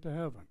how to get to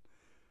heaven.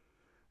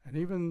 And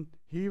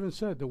he even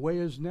said, the way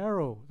is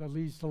narrow that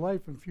leads to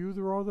life, and few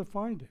there are that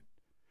find it.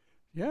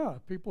 Yeah,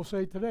 people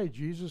say today,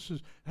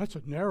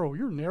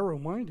 you're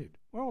narrow-minded.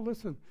 Well,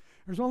 listen,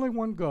 there's only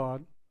one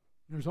God.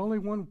 There's only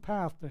one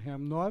path to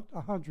him, not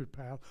 100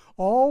 paths.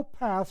 All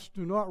paths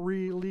do not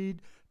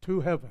lead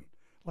to heaven,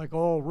 like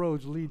all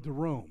roads lead to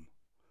Rome.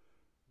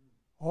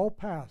 All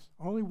paths,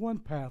 only one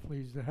path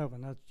leads to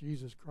heaven. That's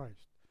Jesus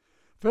Christ.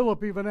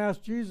 Philip even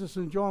asked Jesus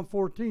in John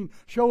 14,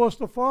 show us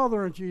the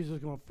Father. And Jesus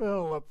going,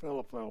 Philip,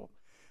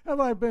 have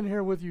I been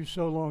here with you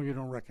so long you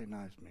don't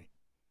recognize me?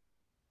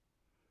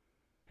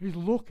 He's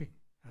looking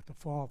at the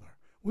Father.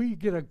 We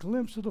get a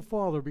glimpse of the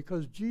Father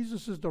because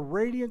Jesus is the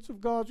radiance of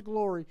God's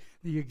glory,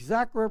 the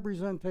exact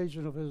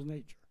representation of his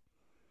nature.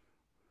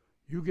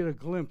 You get a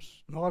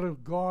glimpse, not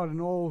of God and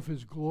all of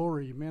his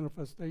glory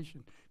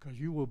manifestation, because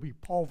you will be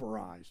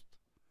pulverized.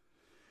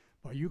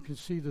 But you can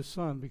see the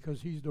Son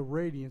because he's the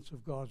radiance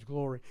of God's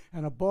glory.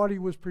 And a body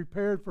was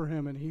prepared for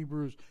him in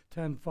Hebrews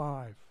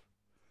 10:5.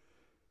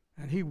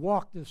 And he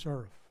walked this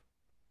earth.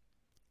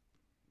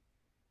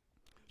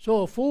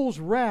 So a fool's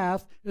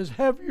wrath is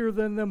heavier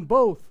than them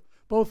both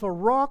a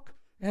rock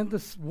and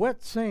the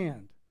wet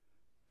sand.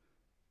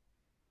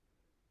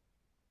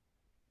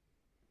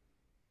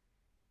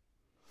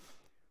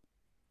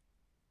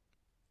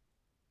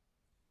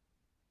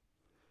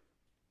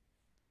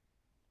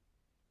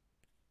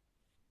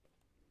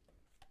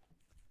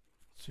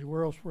 See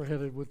where else we're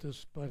headed with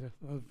this. But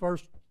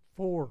verse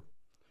 4.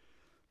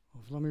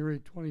 Let me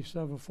read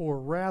 27:4.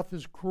 Wrath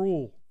is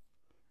cruel.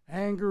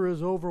 Anger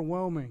is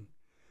overwhelming.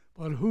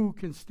 But who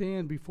can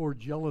stand before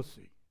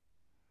jealousy?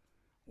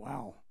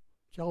 Wow.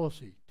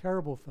 Jealousy.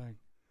 Terrible thing.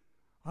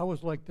 I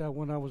was like that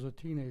when I was a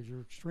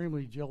teenager.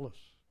 Extremely jealous.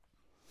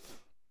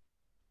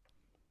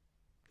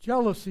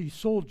 Jealousy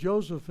sold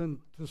Joseph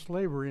into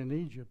slavery in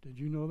Egypt. Did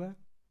you know that?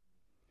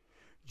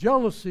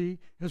 Jealousy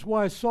is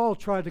why Saul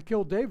tried to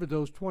kill David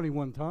those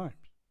 21 times.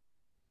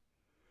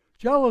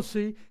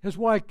 Jealousy is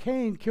why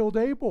Cain killed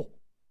Abel.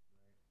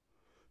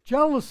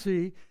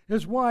 Jealousy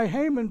is why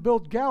Haman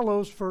built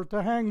gallows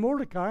to hang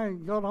Mordecai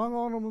and got hung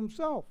on him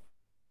himself.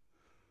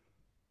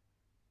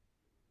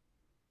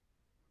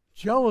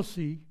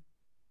 Jealousy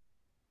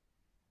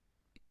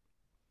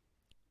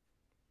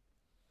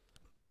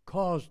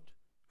caused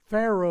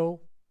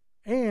Pharaoh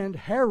and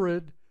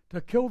Herod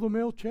to kill the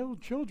male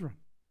children.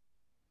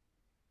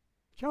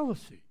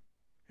 Jealousy.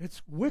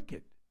 It's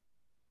wicked.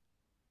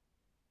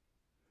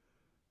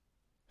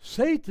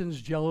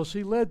 Satan's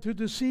jealousy led to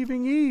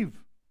deceiving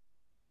Eve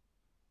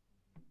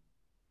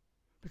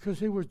because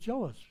he was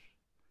jealous.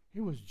 He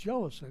was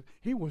jealous that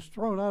he was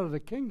thrown out of the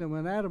kingdom,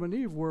 and Adam and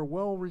Eve were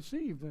well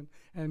received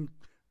and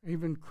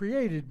even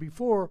created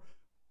before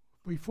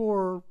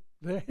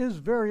his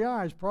very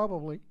eyes,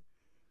 probably.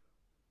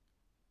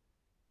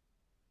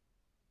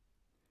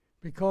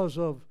 Because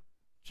of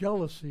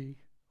jealousy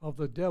of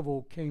the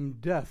devil came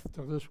death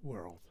to this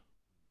world.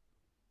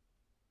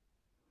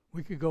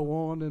 We could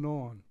go on and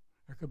on.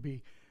 There could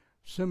be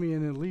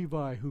Simeon and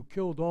Levi who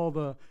killed all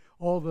the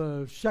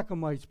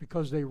Shechemites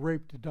because they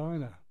raped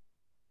Dinah,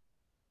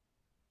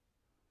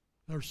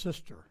 their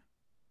sister.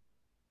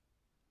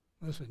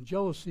 Listen,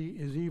 jealousy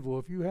is evil.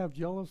 If you have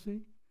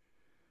jealousy,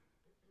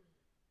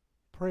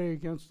 pray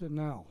against it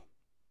now,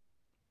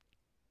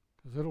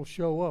 because it'll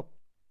show up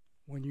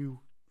when you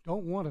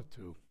don't want it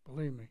to,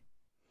 believe me.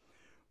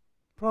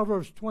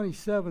 Proverbs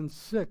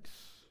 27:6.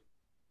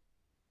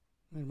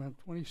 Amen.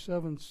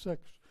 27:6.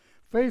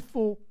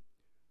 Faithful.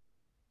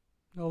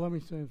 No, let me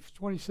say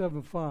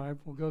 27:5.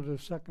 We'll go to the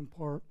second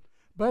part.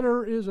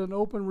 Better is an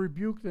open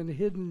rebuke than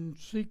hidden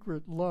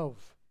secret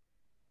love.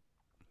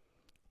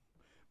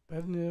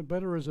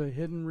 Better is a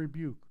hidden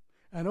rebuke.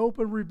 An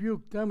open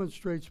rebuke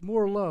demonstrates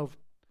more love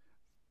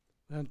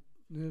than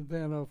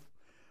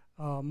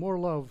more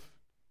love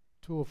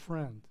to a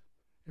friend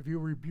if you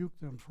rebuke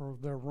them for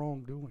their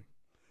wrongdoing.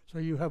 So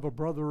you have a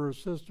brother or a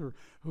sister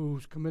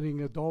who's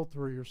committing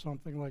adultery or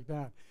something like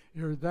that.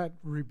 That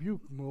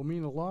rebuke will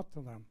mean a lot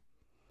to them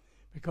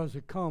because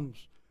it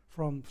comes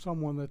from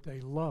someone that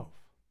they love.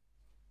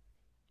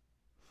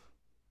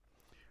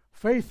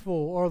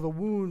 Faithful are the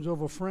wounds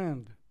of a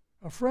friend.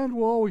 A friend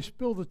will always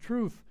spill the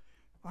truth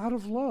out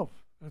of love.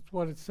 That's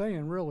what it's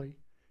saying, really.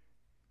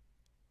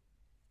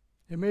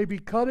 It may be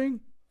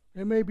cutting,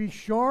 it may be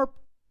sharp,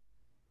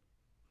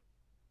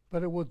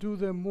 but it will do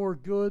them more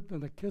good than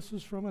the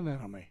kisses from an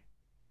enemy.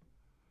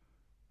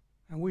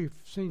 And we've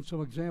seen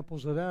some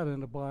examples of that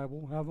in the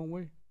Bible, haven't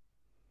we?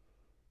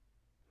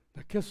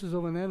 The kisses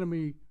of an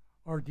enemy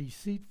are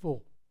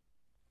deceitful.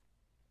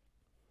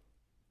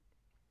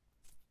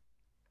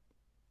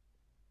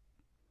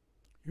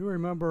 You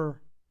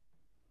remember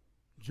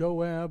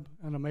Joab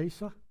and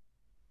Amasa?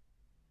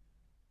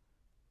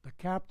 The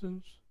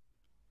captains,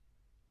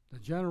 the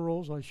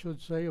generals, I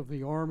should say, of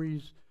the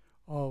armies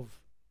of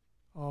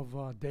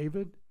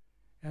David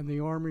and the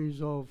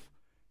armies of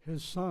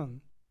his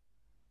son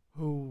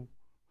who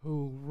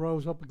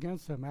rose up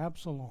against him,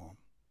 Absalom.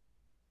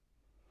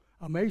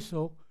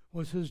 Amasa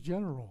was his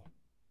general.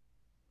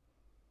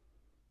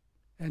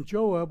 And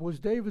Joab was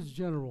David's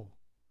general.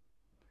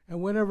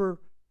 And whenever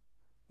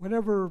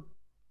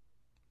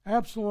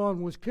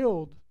Absalom was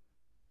killed,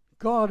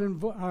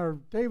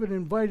 David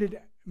invited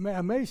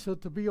Amasa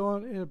to be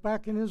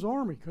back in his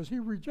army because he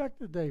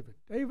rejected David.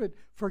 David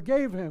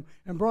forgave him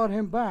and brought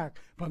him back,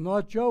 but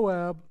not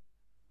Joab.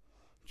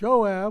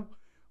 Joab,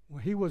 well,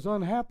 he was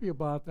unhappy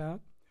about that,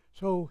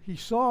 so he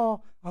saw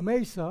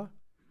Amasa.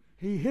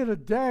 He hid a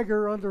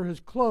dagger under his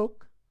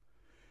cloak.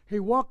 He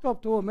walked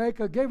up to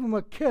Amasa, gave him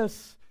a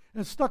kiss,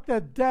 and stuck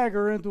that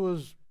dagger into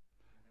his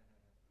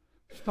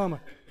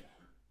stomach.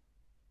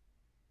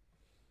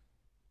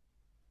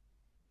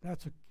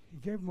 He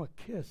gave him a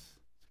kiss.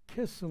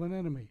 Kiss of an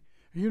enemy.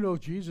 And you know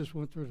Jesus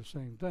went through the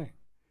same thing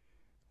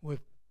with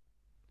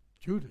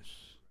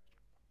Judas.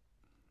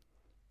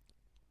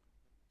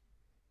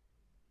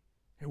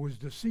 It was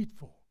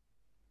deceitful.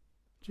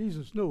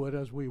 Jesus knew it,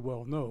 as we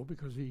well know,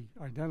 because he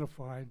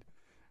identified,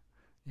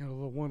 the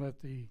one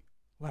at the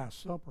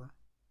Last Supper.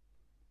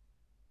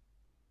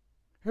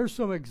 Here's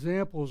some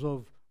examples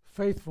of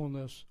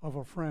faithfulness of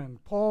a friend.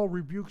 Paul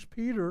rebukes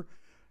Peter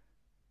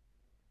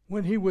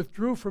when he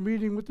withdrew from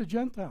eating with the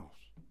Gentiles.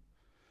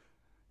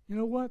 You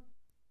know what?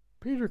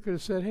 Peter could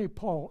have said, hey,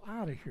 Paul,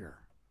 out of here.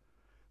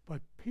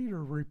 But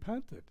Peter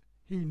repented.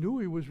 He knew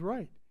he was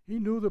right. He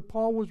knew that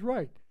Paul was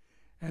right.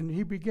 And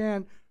he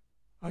began,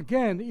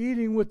 again,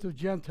 eating with the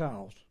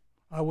Gentiles.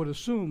 I would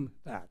assume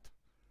that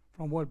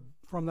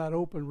from that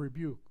open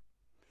rebuke.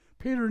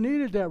 Peter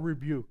needed that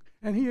rebuke,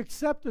 and he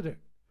accepted it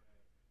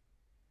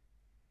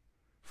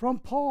from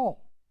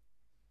Paul.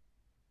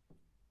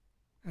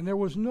 And there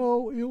was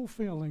no ill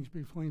feelings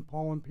between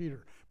Paul and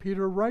Peter.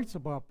 Peter writes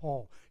about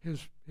Paul.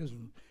 His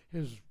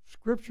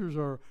scriptures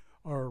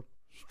are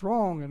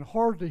strong and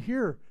hard to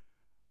hear,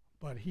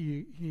 but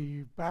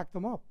he backed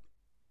them up.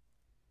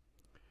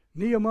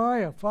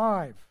 Nehemiah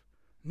 5.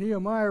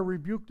 Nehemiah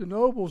rebuked the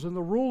nobles and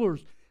the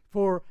rulers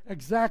for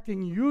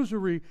exacting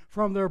usury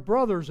from their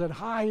brothers at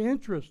high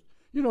interest.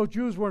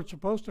 Jews weren't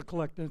supposed to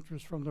collect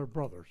interest from their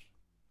brothers.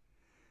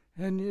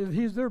 And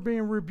they're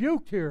being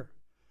rebuked here.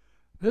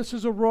 This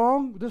is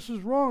wrong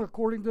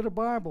according to the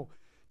Bible,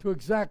 to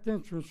exact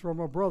interest from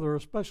a brother,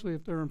 especially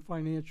if they're in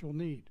financial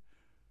need.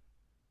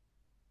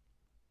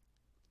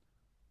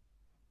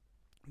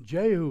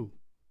 Jehu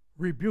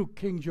rebuked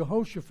King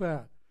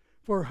Jehoshaphat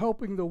for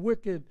helping the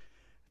wicked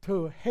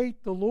to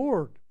hate the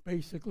Lord,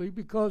 basically,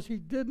 because he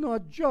did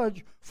not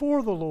judge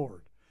for the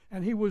Lord.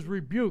 And he was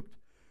rebuked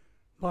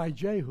by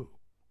Jehu.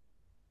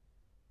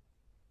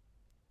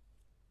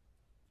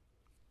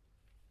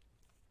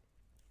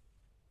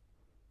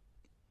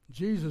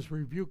 Jesus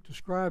rebuked the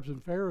scribes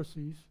and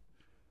Pharisees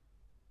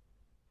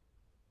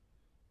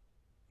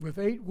with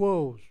 8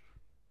 woes.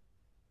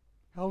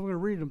 I'm going to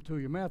read them to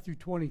you. Matthew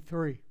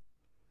 23,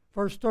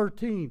 verse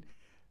 13.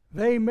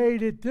 They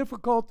made it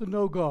difficult to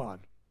know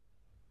God.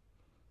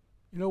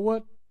 You know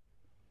what?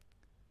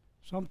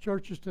 Some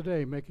churches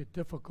today make it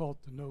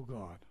difficult to know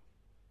God.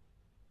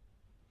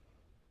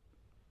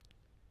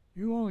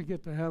 You only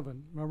get to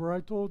heaven. Remember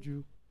I told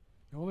you,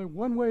 only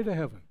one way to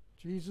heaven,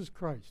 Jesus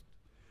Christ.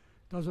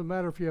 Doesn't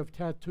matter if you have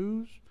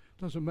tattoos.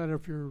 Doesn't matter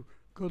if you're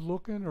good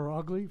looking or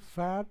ugly,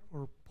 fat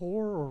or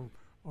poor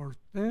or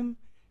thin.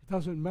 It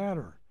doesn't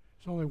matter.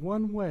 There's only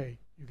one way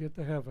you get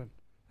to heaven.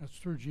 That's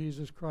through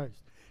Jesus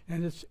Christ.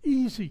 And it's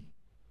easy.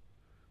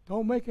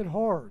 Don't make it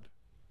hard.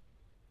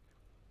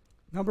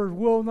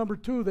 Number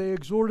 2, they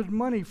extorted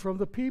money from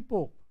the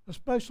people,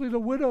 especially the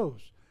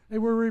widows. They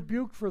were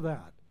rebuked for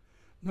that.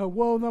 Now,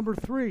 number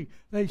 3,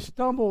 they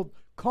stumbled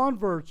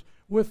converts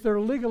with their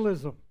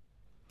legalism.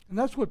 And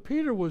that's what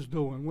Peter was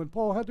doing when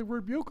Paul had to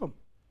rebuke him.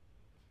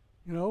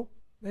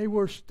 They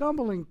were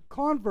stumbling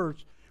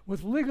converts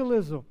with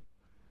legalism.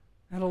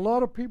 And a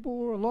lot of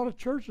people, a lot of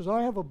churches,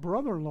 I have a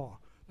brother-in-law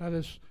that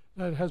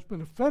has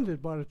been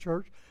offended by the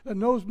church, that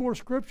knows more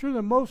Scripture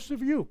than most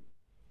of you.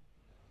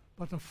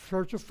 But the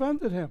church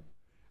offended him.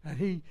 And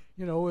he,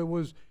 it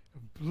was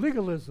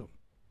legalism.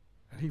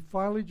 And he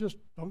finally just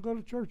don't go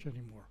to church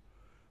anymore.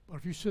 But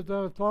if you sit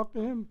down and talk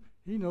to him,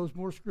 he knows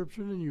more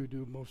Scripture than you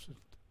do most of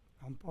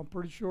the time. I'm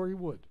pretty sure he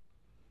would.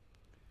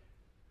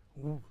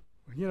 Woe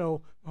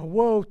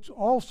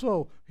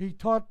also, he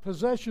taught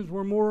possessions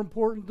were more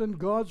important than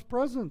God's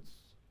presence.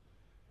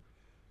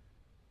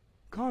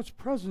 God's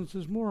presence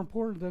is more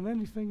important than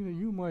anything that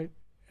you might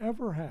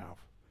ever have.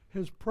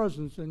 His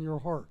presence in your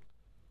heart.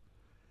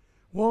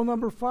 Well,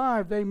 number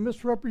 5, they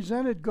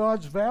misrepresented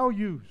God's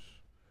values.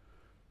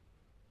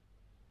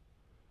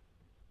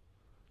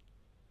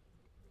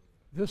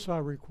 This I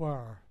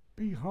require.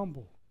 Be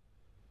humble,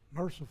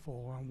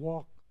 merciful, and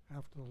walk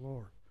after the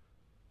Lord.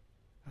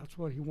 That's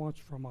what he wants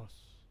from us.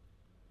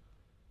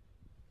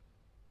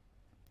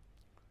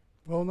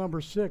 Well, number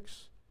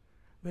 6,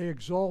 they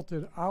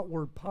exalted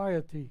outward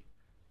piety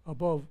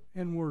above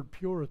inward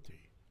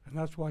purity. And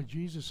that's why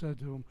Jesus said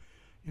to him,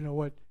 you know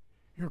what,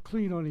 you're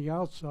clean on the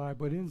outside,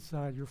 but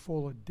inside you're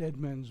full of dead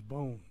men's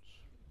bones.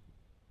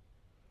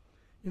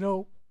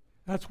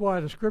 That's why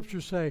the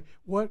Scriptures say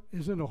what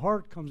is in the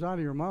heart comes out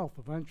of your mouth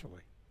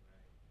eventually.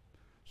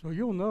 So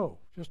you'll know,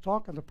 just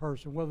talking to the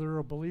person, whether they're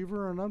a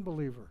believer or an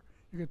unbeliever.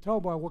 You can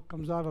tell by what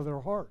comes out of their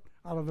heart,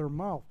 out of their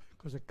mouth,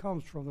 because it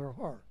comes from their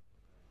heart.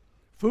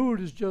 Food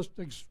is just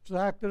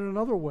exacted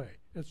another way.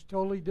 It's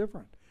totally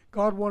different.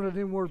 God wanted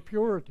inward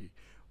purity.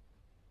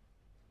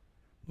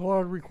 The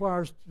Lord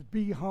requires to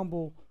be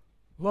humble,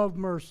 love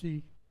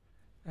mercy,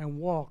 and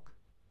walk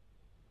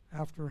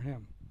after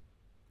him.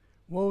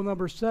 Woe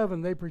number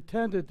 7, they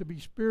pretended to be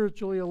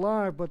spiritually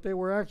alive, but they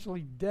were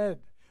actually dead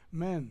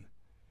men.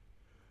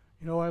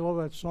 I love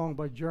that song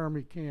by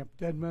Jeremy Camp,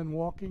 Dead Men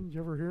Walking. Did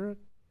you ever hear it?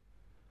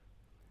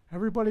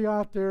 Everybody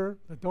out there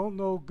that don't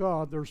know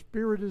God, their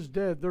spirit is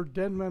dead. They're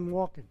dead men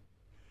walking.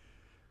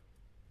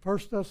 1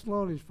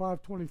 Thessalonians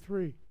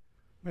 5:23,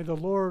 may the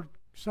Lord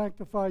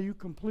sanctify you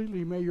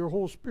completely. May your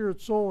whole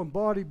spirit, soul, and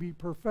body be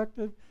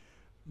perfected,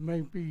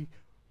 may be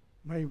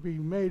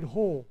made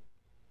whole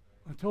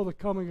until the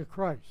coming of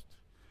Christ.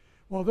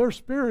 Well, their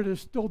spirit is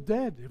still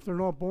dead if they're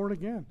not born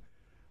again.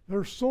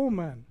 They're soul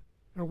men.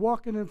 They're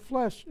walking in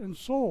flesh and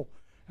soul.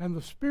 And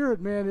the spirit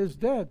man is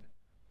dead.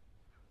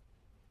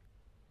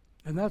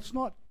 And that's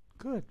not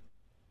good.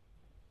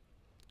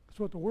 That's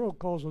what the world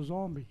calls a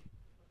zombie.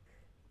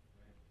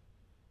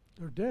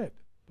 They're dead,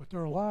 but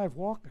they're alive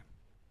walking.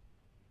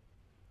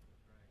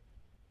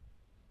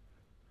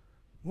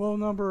 Well,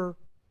 number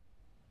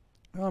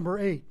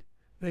 8,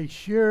 they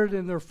shared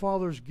in their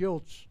father's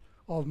guilt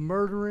of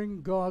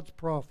murdering God's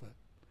prophet,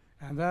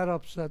 and that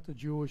upset the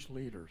Jewish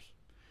leaders.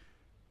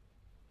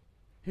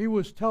 He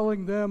was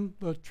telling them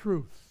the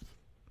truth,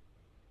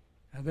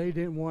 and they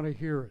didn't want to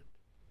hear it.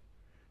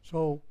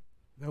 So,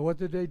 now what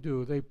did they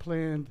do? They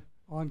planned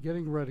on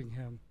getting rid of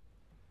him,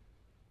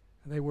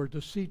 and they were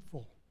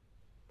deceitful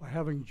by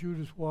having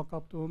Judas walk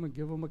up to him and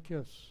give him a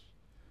kiss.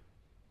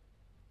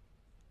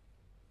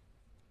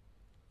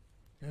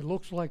 It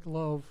looks like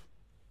love,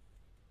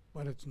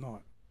 but it's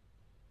not.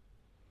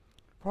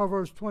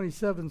 Proverbs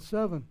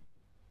 27:7.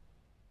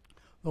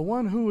 The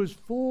one who is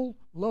full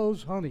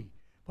loathes honey,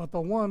 but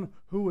the one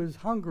who is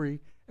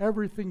hungry,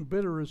 everything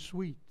bitter is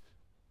sweet.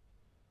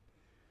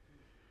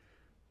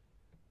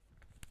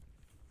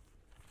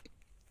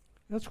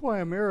 That's why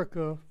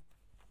America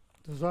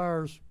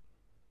desires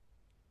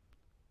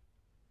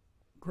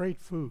great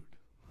food.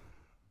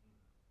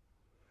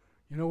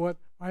 You know what?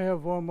 I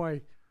have on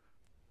my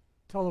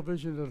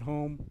television at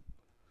home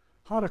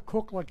how to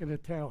cook like an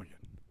Italian.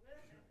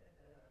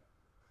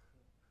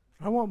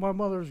 I want my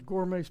mother's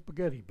gourmet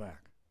spaghetti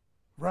back.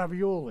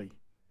 Ravioli,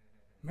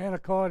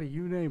 manicotti,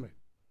 you name it.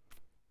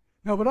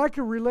 Now, but I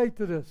can relate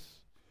to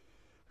this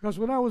because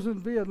when I was in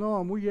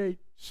Vietnam, we ate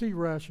sea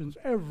rations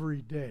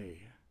every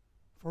day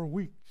for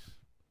weeks.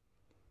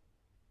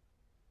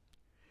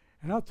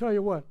 And I'll tell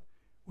you what,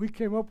 we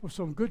came up with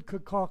some good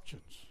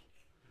concoctions.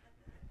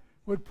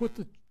 We'd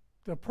put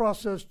the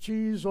processed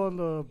cheese on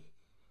the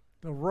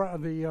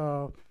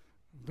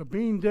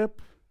bean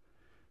dip,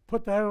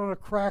 put that on a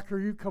cracker.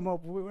 You come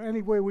up with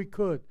any way we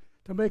could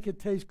to make it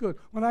taste good.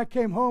 When I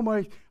came home,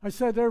 I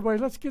said to everybody,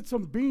 let's get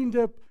some bean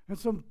dip and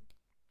some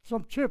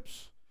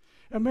chips.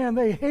 And man,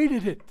 they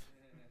hated it.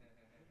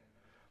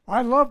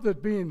 I loved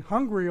it being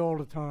hungry all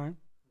the time.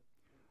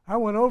 I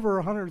went over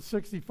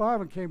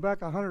 165 and came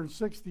back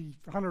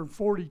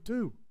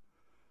 142.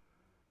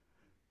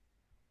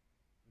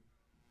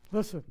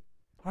 Listen,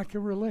 I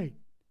can relate.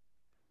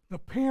 The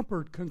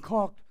pampered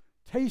concoct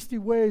tasty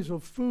ways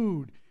of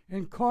food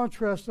in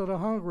contrast to the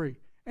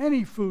hungry.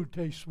 Any food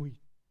tastes sweet.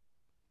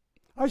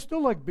 I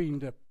still like bean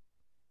dip.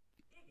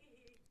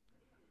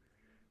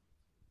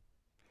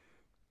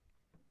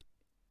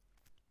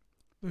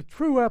 The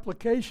true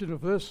application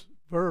of this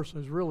verse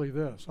is really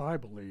this, I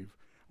believe.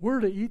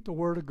 We're to eat the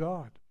Word of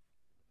God.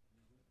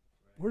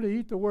 We're to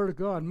eat the Word of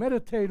God,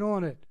 meditate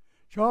on it.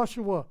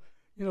 Joshua,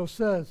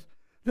 says,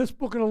 this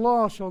book of the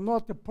law shall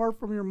not depart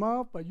from your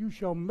mouth, but you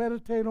shall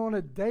meditate on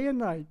it day and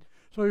night,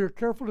 so you're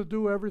careful to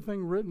do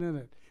everything written in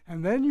it.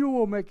 And then you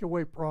will make your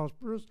way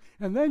prosperous,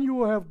 and then you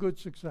will have good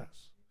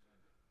success.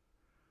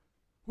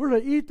 We're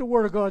to eat the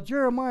Word of God.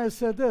 Jeremiah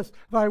said this,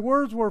 thy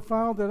words were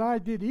found, and I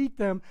did eat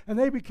them, and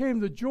they became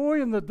the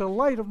joy and the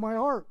delight of my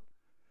heart.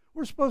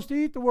 We're supposed to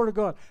eat the Word of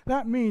God.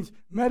 That means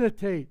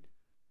meditate,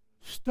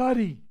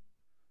 study.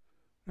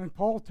 And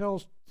Paul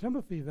tells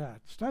Timothy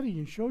that. Study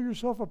and show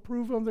yourself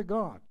approved unto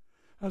God,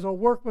 as a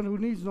workman who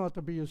needs not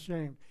to be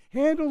ashamed,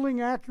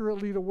 handling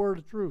accurately the word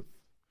of truth.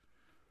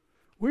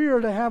 We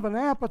are to have an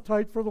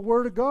appetite for the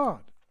Word of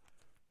God.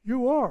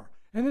 You are.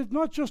 And it's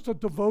not just a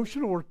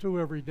devotional or two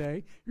every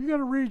day. You're going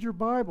to read your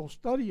Bible,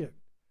 study it.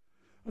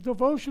 A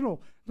devotional,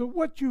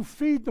 what you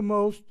feed the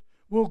most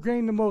will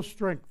gain the most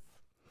strength.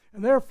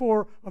 And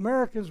therefore,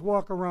 Americans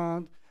walk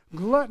around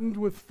gluttoned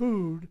with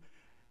food,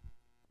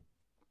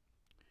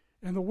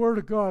 and the Word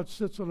of God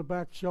sits on the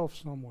back shelf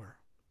somewhere.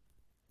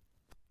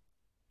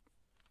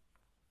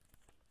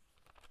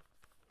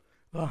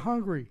 The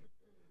hungry.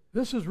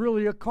 This is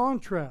really a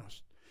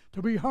contrast.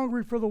 To be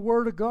hungry for the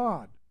Word of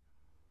God.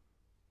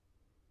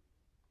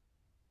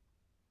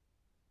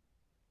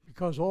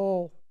 Because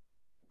all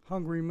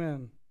hungry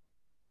men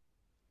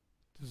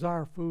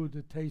desire food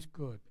that tastes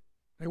good.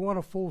 They want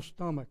a full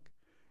stomach.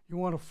 You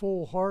want a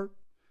full heart?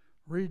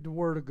 Read the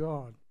Word of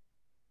God.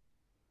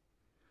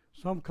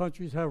 Some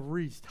countries have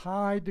reached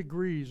high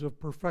degrees of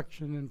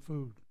perfection in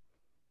food.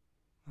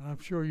 And I'm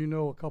sure you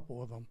know a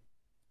couple of them.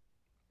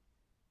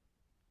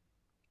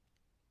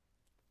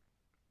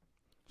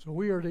 So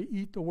we are to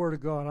eat the Word of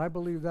God. I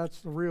believe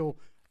that's the real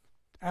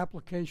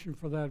application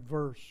for that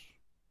verse.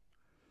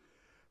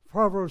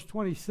 Proverbs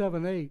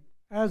 27:8.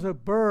 As a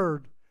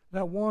bird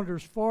that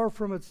wanders far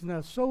from its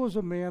nest, so is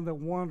a man that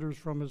wanders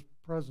from his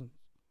presence,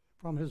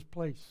 from his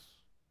place.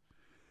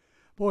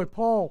 Boy,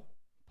 Paul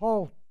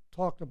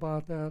talked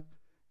about that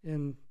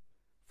in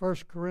 1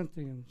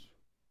 Corinthians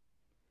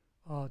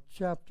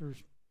chapter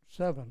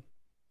 7. I'm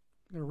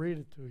going to read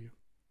it to you.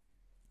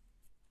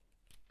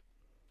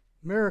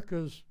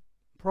 America's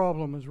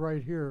problem is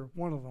right here,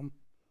 one of them.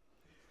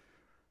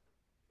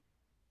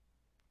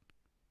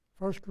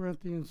 1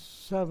 Corinthians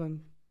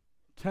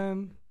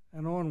 7:10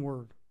 and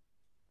onward.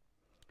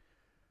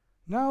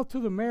 Now to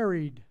the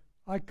married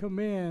I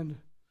command,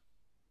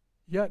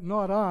 yet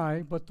not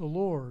I, but the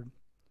Lord.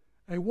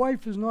 A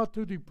wife is not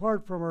to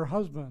depart from her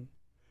husband,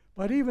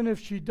 but even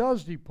if she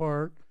does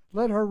depart,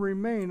 let her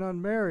remain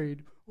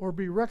unmarried or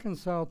be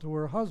reconciled to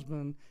her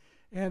husband,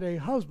 and a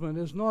husband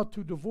is not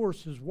to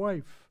divorce his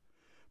wife.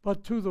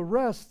 But to the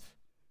rest,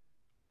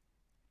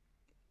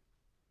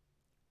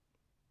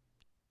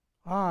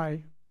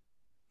 I,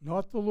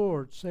 not the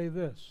Lord, say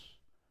this.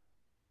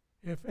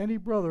 If any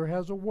brother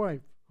has a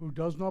wife who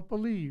does not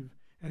believe,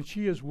 and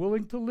she is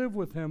willing to live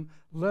with him,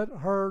 let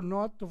her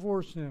not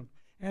divorce him.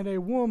 And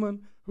a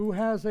woman who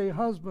has a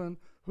husband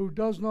who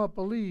does not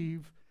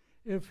believe,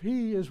 if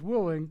he is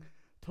willing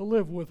to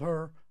live with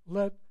her,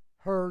 let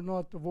her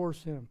not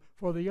divorce him.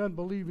 For the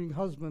unbelieving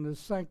husband is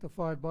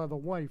sanctified by the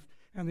wife,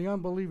 and the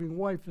unbelieving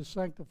wife is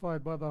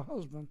sanctified by the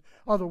husband.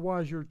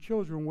 Otherwise your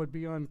children would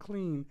be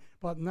unclean,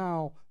 but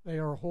now they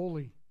are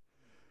holy.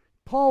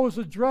 Paul is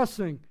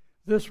addressing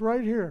this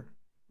right here,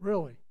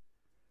 really.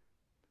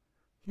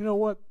 You know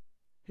what?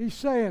 He's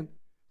saying,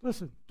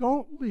 listen,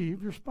 don't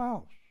leave your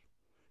spouse.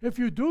 If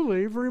you do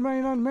leave,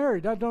 remain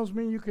unmarried. That doesn't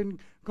mean you can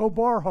go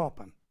bar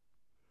hopping.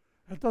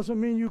 That doesn't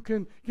mean you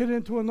can get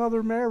into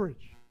another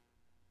marriage.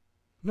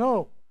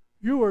 No,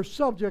 you are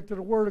subject to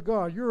the Word of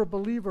God. You're a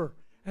believer.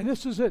 And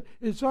this is it.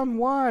 It's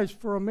unwise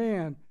for a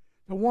man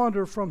to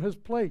wander from his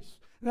place.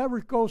 And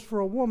that goes for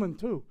a woman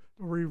too,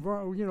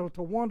 to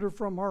wander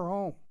from her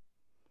home.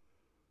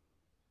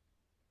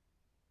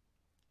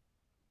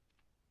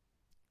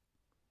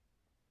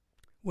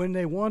 When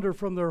they wander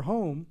from their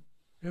home,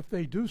 if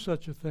they do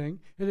such a thing,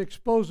 it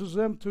exposes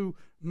them to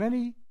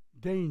many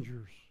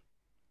dangers.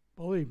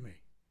 Believe me.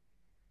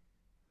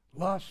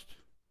 Lust,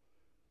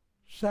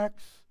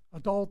 sex,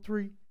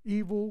 adultery,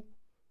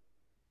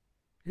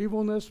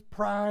 evilness,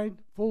 pride,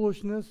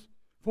 foolishness,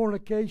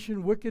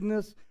 fornication,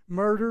 wickedness,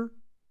 murder,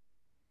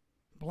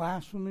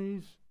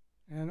 blasphemies,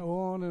 and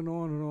on and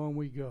on and on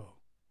we go.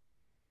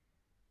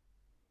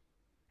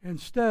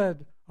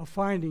 Instead of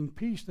finding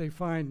peace, they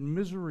find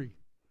misery.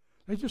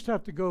 They just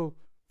have to go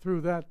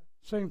through that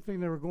same thing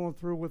they were going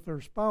through with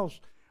their spouse,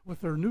 with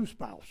their new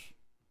spouse,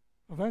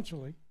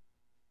 eventually.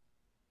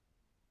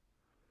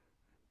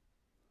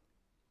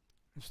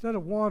 Instead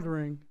of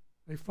wandering,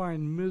 they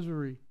find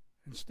misery.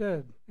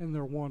 Instead, in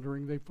their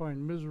wandering, they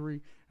find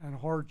misery and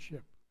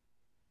hardship.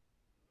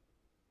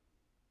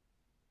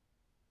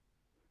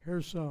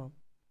 Here's a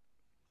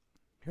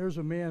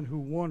man who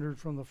wandered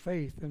from the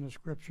faith in the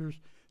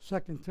Scriptures.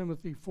 2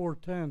 Timothy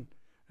 4:10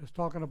 is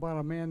talking about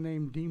a man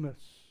named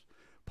Demas.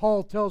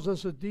 Paul tells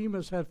us that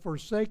Demas had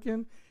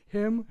forsaken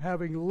him,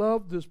 having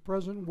loved this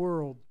present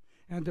world,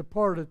 and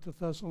departed to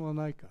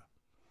Thessalonica.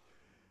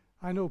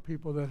 I know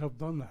people that have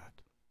done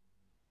that.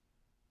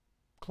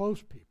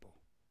 Close people.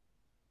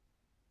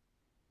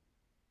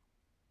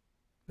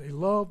 They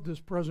love this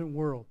present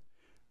world.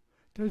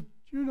 Did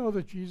you know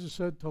that Jesus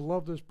said to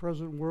love this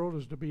present world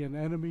is to be an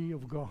enemy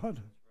of God? That's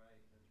right.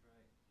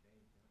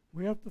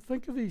 We have to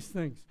think of these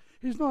things.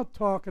 He's not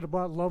talking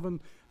about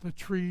loving the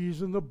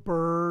trees and the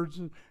birds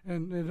and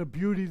the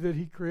beauty that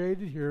he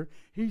created here.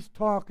 He's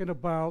talking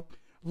about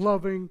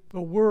loving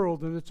the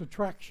world and its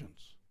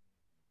attractions.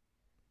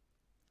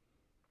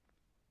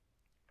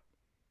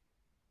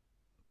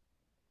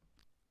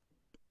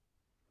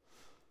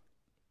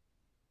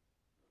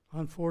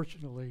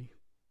 Unfortunately,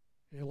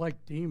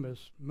 like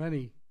Demas,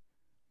 many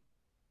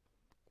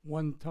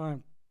one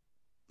time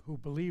who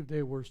believed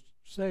they were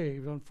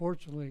saved,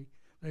 unfortunately,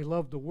 they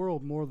loved the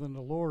world more than the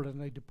Lord, and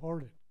they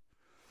departed.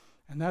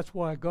 And that's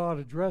why God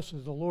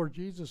addresses, the Lord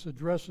Jesus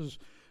addresses,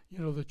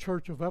 the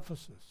church of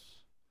Ephesus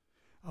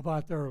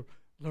about their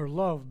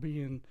love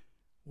being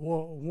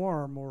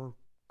warm or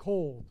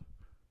cold.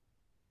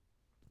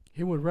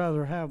 He would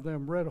rather have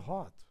them red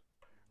hot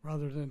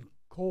rather than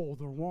cold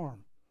or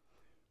warm.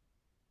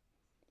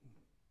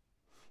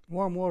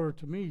 Warm water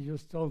to me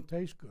just don't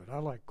taste good. I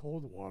like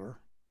cold water.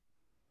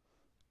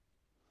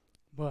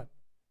 But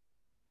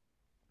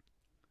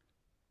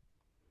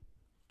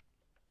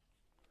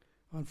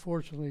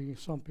unfortunately,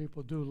 some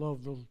people do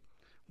love the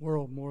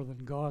world more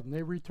than God, and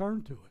they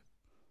return to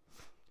it.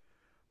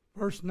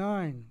 Verse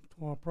 9,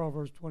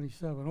 Proverbs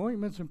 27,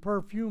 ointments and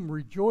perfume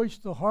rejoice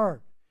the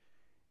heart.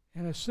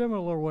 In a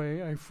similar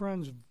way, a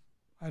friend's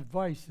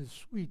advice is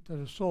sweet to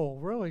the soul.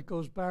 Really, it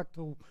goes back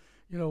to,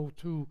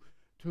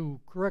 to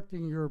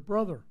correcting your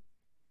brother.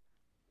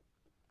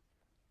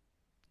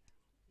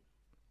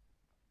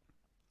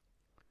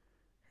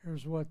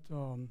 Here's what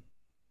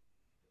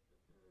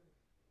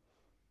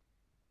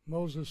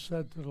Moses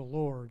said to the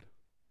Lord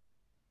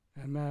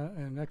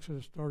in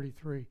Exodus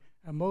 33.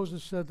 And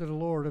Moses said to the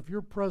Lord, if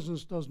your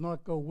presence does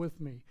not go with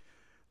me,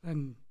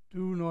 then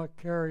do not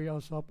carry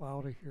us up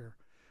out of here.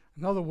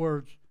 In other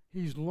words,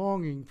 he's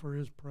longing for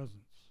his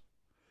presence.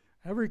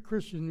 Every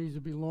Christian needs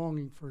to be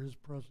longing for his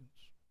presence.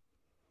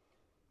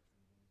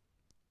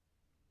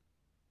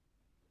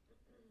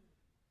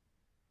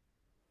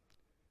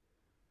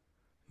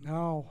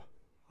 Now,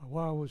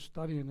 while I was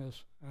studying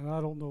this, and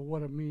I don't know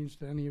what it means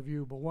to any of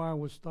you, but while I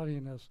was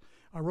studying this,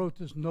 I wrote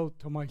this note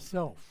to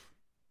myself.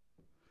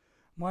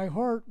 My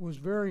heart was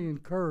very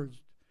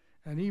encouraged,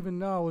 and even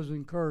now is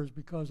encouraged,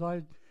 because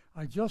I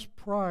just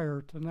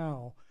prior to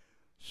now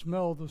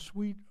smelled the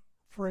sweet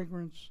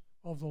fragrance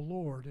of the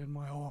Lord in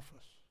my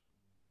office.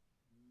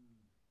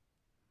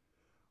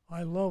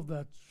 I love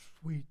that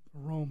sweet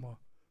aroma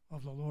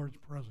of the Lord's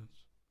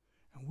presence,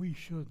 and we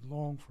should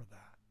long for that.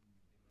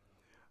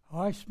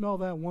 I smell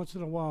that once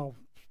in a while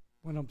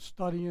when I'm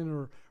studying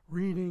or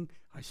reading.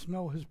 I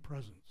smell his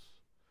presence,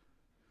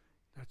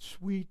 that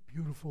sweet,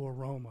 beautiful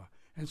aroma.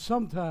 And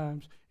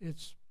sometimes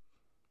it's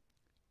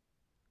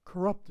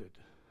corrupted.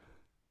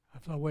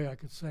 That's the way I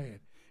could say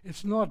it.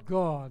 It's not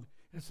God.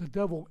 It's the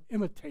devil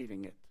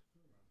imitating it.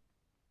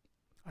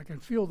 I can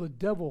feel the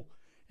devil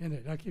in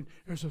it.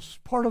 There's a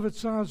part of it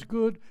sounds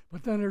good,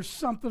 but then there's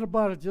something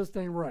about it just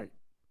ain't right.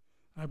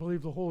 I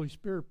believe the Holy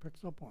Spirit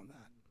picks up on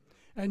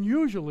that. And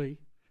usually,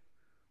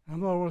 I'm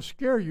not going to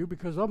scare you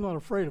because I'm not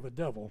afraid of a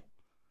devil,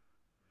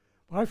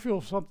 but I feel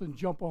something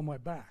jump on my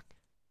back.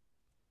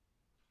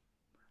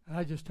 And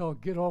I just tell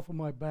it, get off of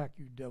my back,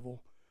 you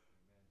devil.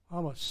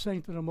 I'm a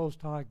saint of the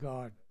Most High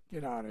God.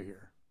 Get out of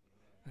here.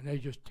 And they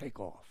just take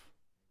off.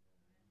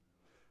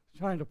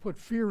 Trying to put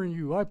fear in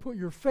you. I put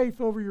your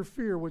faith over your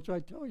fear, which I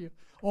tell you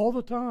all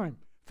the time.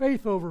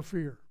 Faith over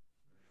fear.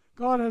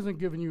 God hasn't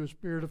given you a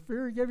spirit of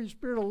fear. He gave you a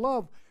spirit of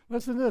love.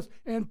 Listen to this.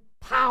 And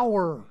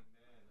power.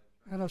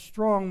 And a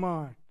strong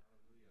mind.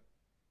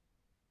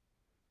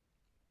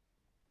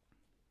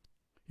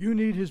 You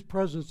need his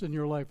presence in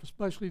your life,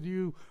 especially to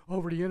you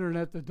over the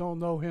internet that don't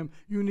know him.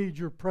 You need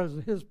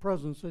his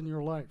presence in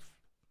your life.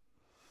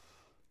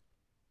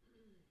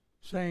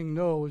 Saying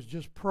no is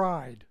just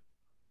pride.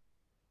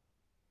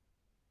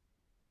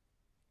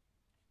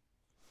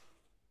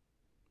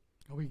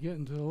 We get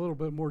into a little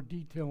bit more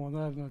detail on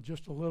that in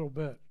just a little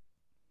bit.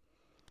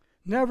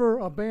 Never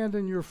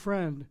abandon your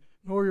friend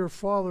nor your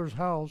father's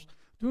house.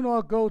 Do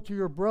not go to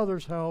your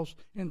brother's house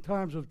in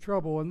times of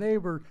trouble. A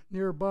neighbor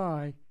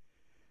nearby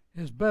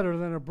is better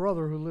than a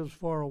brother who lives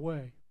far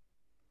away.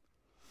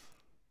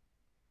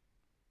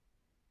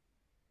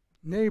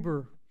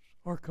 Neighbors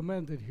are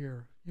commended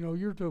here.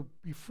 You're to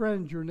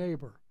befriend your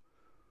neighbor.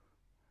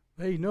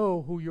 They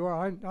know who you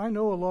are. I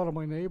know a lot of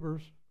my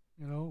neighbors,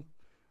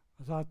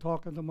 As I was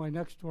talking to my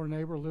next door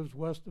neighbor, lives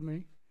west of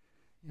me.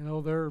 I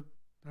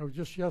was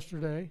just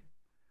yesterday.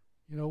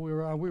 We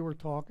were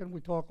talking.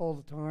 We talk all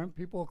the time.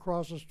 People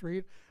across the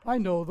street, I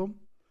know them.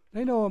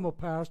 They know I'm a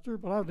pastor,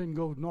 but I didn't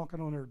go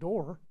knocking on their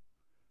door.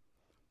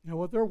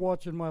 What they're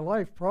watching my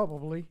life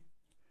probably.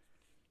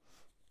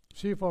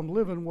 See if I'm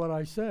living what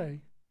I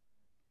say.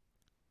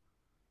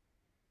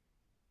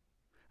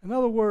 In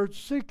other words,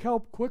 seek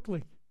help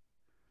quickly.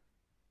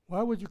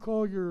 Why would you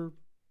call your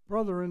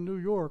brother in New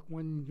York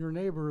when your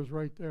neighbor is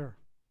right there.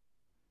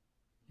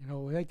 You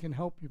know, they can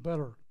help you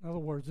better. In other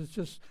words, it's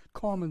just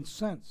common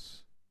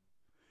sense.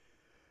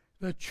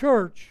 The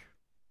church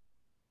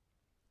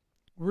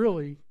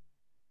really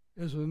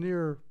is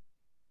is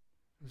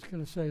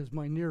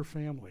my near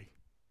family.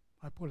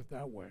 I put it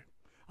that way.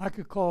 I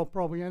could call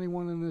probably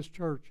anyone in this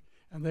church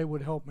and they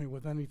would help me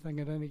with anything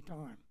at any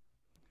time.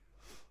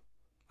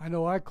 I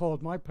know I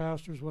called my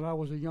pastors when I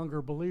was a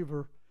younger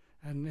believer,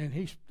 and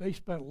they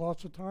spent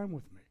lots of time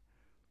with me.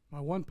 My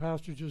one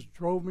pastor just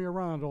drove me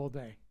around all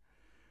day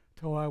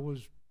till I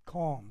was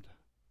calmed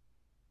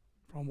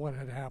from what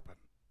had happened.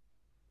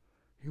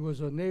 He was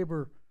a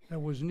neighbor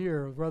that was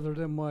near rather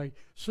than my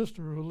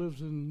sister who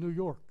lives in New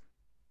York.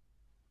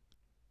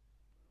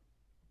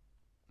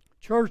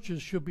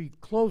 Churches should be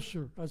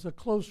closer, as a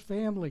close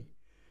family.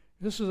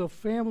 This is a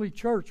family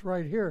church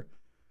right here.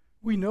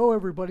 We know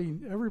everybody.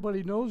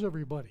 Everybody knows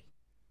everybody.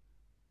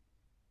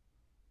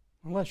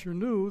 Unless you're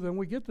new, then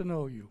we get to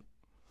know you.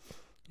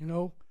 You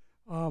know,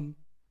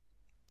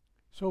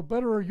 so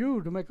better are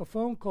you to make a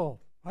phone call.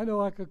 I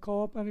know I could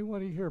call up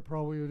anybody here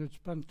probably who'd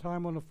spend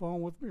time on the phone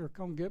with me or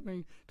come get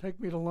me, take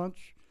me to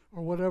lunch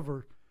or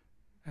whatever.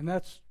 And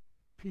that's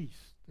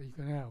peace that you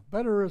can have.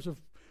 Better is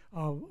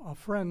a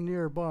friend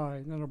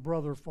nearby than a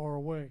brother far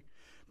away.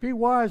 Be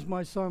wise,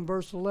 my son,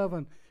 verse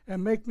 11,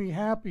 and make me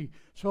happy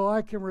so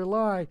I can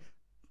reply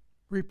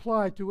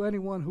to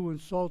anyone who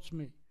insults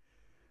me.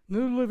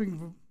 New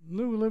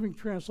Living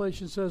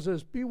Translation says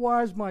this: be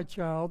wise, my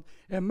child,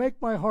 and make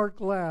my heart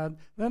glad.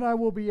 Then I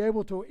will be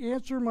able to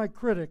answer my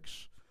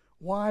critics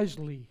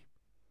wisely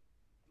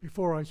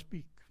before I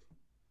speak.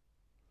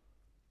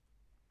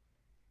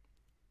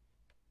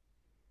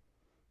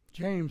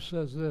 James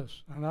says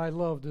this, and I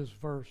love this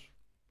verse,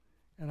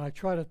 and I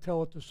try to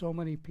tell it to so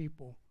many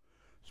people,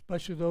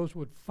 especially those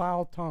with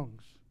foul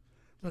tongues.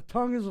 The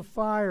tongue is a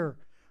fire,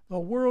 the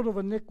world of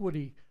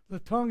iniquity. The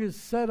tongue is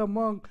set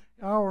among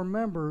our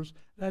members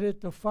that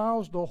it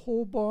defiles the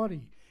whole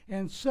body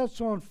and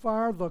sets on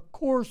fire the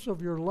course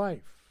of your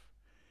life,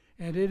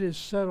 and it is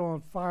set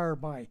on fire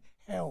by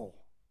hell.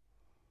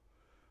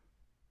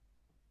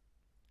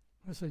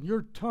 Listen,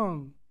 your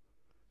tongue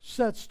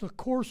sets the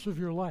course of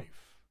your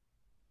life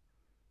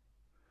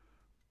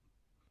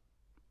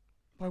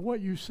by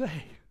what you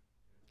say.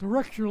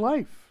 Directs your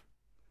life.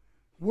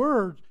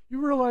 Words.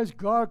 You realize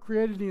God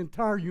created the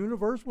entire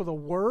universe with a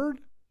word?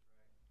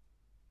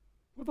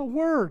 With a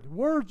word.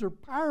 Words are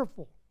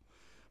powerful.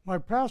 My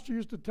pastor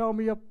used to tell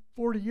me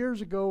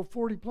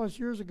 40 plus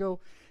years ago,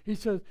 he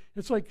said,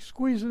 it's like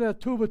squeezing that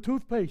tube of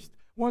toothpaste.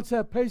 Once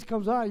that paste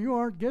comes out, you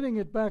aren't getting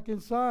it back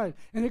inside.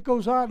 And it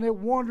goes out and it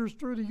wanders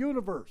through the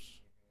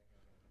universe.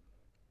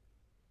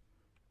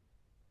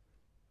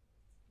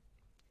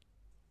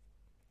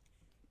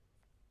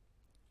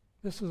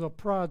 This is a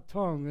proud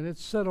tongue, and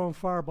it's set on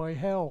fire by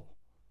hell.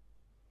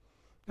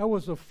 That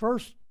was the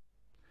first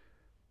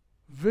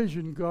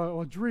dream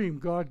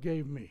God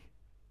gave me.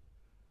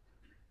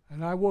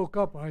 And I woke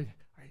up, I've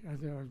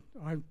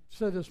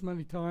said this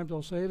many times,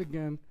 I'll say it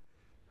again.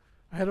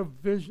 I had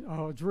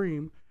a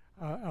dream,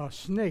 a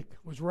snake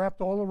was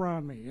wrapped all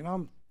around me, and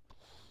I'm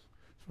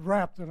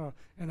wrapped in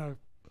a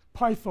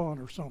python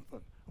or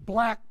something, a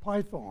black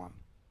python.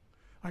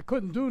 I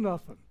couldn't do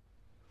nothing.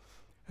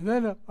 And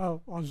then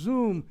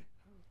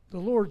the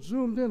Lord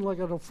zoomed in like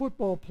at a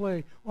football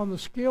play on the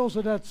scales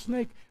of that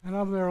snake, and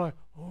I'm there like,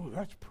 oh,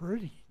 that's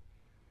pretty.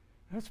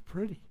 That's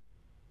pretty.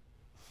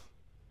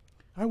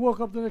 I woke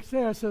up the next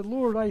day, I said,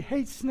 Lord, I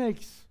hate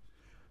snakes.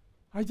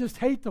 I just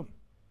hate them.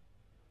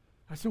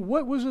 I said,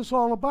 what was this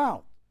all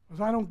about?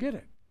 Because I don't get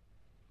it.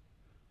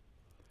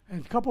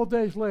 And a couple of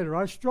days later,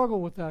 I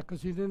struggled with that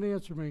because he didn't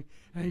answer me,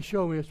 and he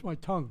showed me it's my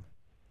tongue.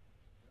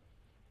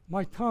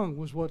 My tongue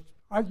was what,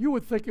 you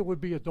would think it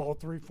would be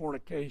adultery,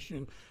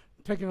 fornication,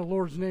 taking the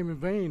Lord's name in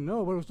vain.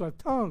 No, but it was my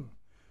tongue.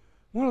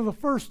 One of the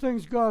first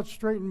things God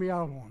straightened me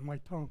out on,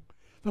 my tongue.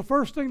 The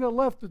first thing that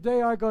left the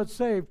day I got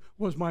saved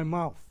was my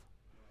mouth.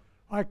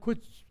 I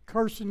quit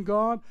cursing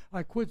God.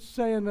 I quit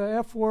saying the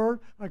F word.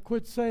 I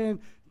quit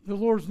saying the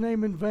Lord's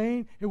name in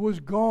vain. It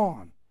was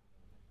gone.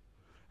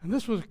 And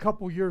this was a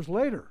couple years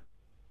later,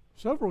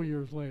 several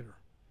years later.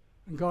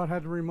 And God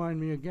had to remind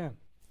me again,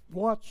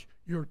 watch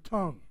your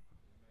tongue.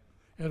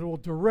 It will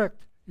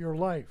direct your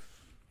life.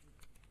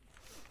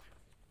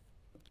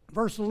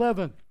 Verse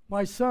 11,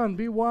 my son,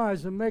 be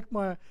wise and make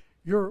my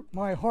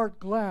heart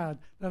glad,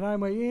 that I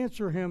may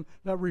answer him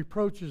that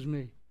reproaches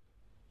me.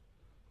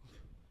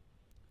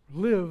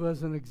 Live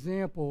as an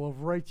example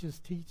of righteous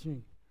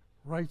teaching,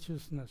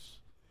 righteousness.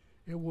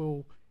 It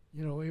will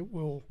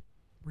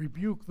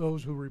rebuke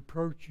those who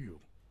reproach you.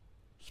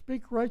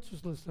 Speak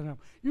righteousness to them.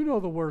 You know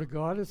the word of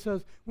God. It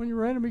says, when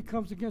your enemy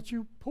comes against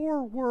you,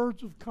 pour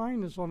words of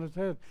kindness on his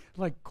head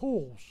like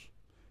coals.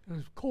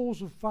 And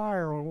coals of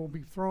fire will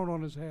be thrown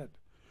on his head.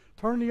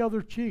 Turn the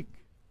other cheek.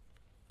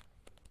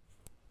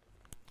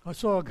 I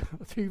saw a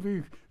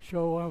TV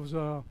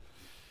show.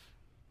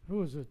 Who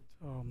was it?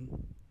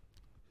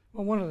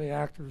 One of the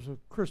actors, a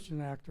Christian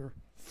actor.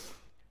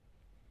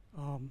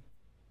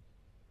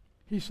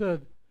 He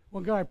said,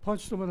 One guy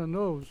punched him in the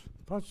nose,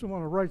 punched him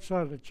on the right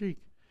side of the cheek,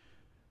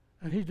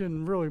 and he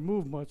didn't really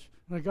move much.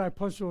 And the guy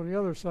punched him on the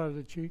other side of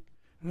the cheek,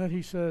 and then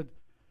he said,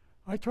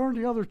 I turned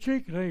the other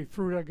cheek, and then he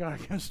threw that guy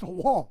against the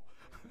wall.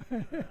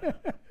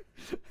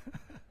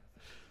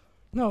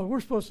 No,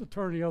 we're supposed to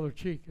turn the other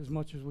cheek as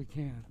much as we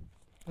can.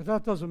 But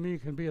that doesn't mean you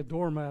can be a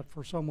doormat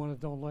for someone that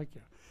don't like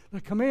you.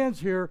 The commands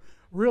here,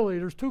 really,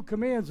 there's two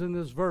commands in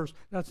this verse.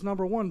 That's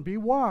number one, be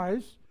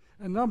wise.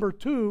 And number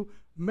two,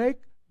 make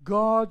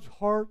God's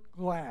heart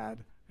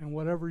glad in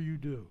whatever you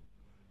do.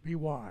 Be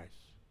wise.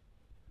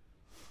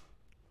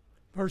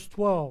 Verse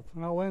 12,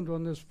 and I'll end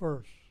on this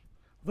verse.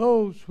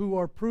 Those who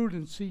are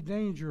prudent see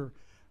danger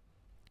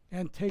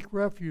and take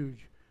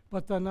refuge,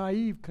 but the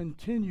naive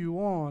continue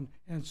on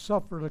and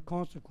suffer the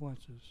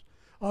consequences.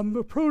 A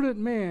prudent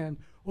man,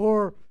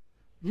 or,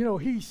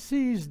 he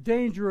sees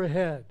danger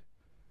ahead.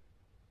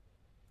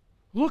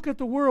 Look at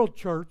the world,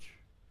 church.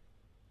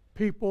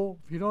 People,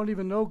 if you don't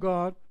even know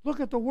God, look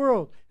at the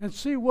world and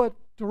see what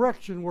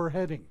direction we're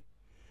heading.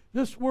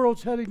 This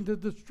world's heading to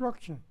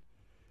destruction.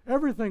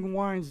 Everything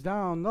winds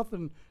down.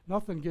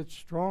 Nothing gets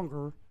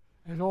stronger.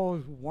 It's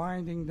always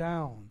winding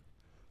down.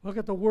 Look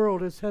at the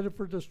world. It's headed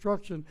for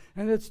destruction.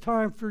 And it's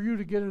time for you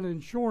to get an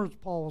insurance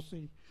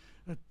policy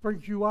that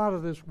brings you out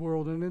of this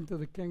world and into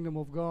the kingdom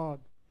of God.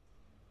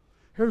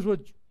 Here's what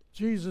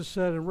Jesus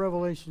said in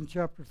Revelation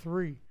chapter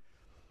 3,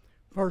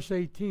 verse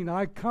 18.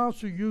 I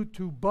counsel you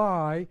to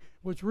buy,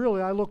 which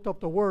really I looked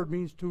up the word,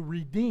 means to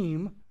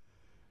redeem,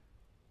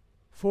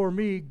 for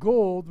me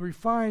gold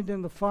refined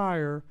in the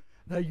fire,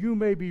 that you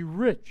may be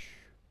rich,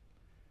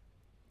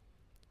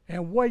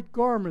 and white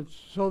garments,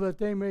 so that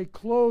they may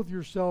clothe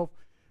yourself,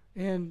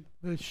 and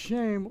the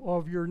shame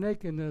of your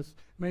nakedness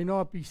may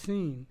not be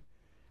seen,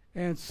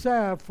 and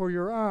salve for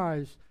your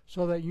eyes,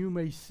 so that you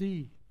may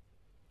see.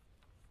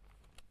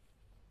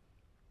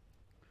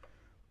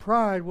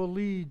 Pride will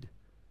lead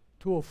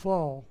to a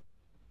fall.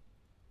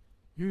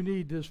 You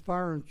need this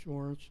fire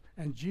insurance,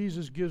 and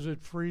Jesus gives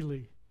it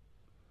freely.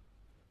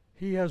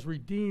 He has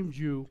redeemed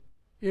you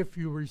if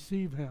you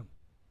receive him.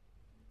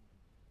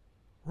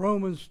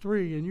 Romans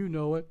 3, and you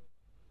know it,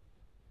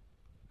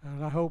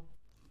 and I hope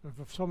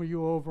if some of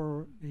you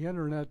over the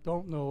internet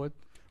don't know it,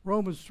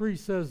 Romans 3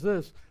 says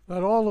this,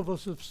 that all of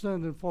us have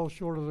sinned and fall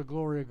short of the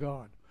glory of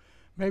God.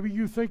 Maybe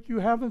you think you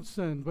haven't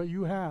sinned, but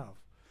you have.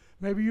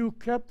 Maybe you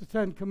kept the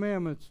 10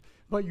 Commandments,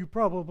 but you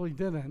probably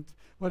didn't.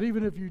 But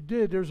even if you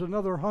did, there's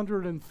another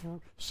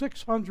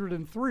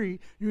 603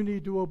 you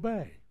need to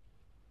obey.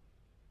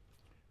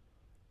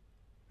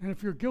 And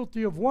if you're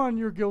guilty of one,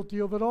 you're guilty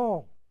of it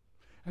all.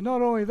 And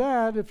not only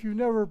that, if you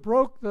never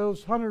broke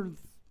those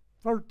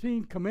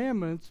 113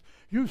 commandments,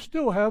 you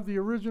still have the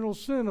original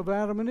sin of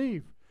Adam and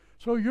Eve.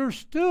 So you're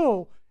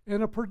still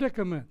in a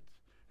predicament,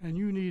 and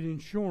you need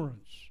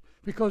insurance.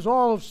 Because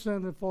all have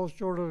sinned and fall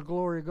short of the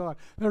glory of God.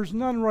 There's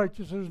none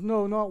righteous, there's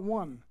not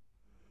one.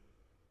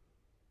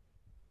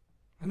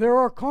 And there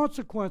are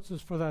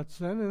consequences for that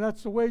sin, and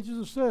that's the wages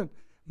of sin.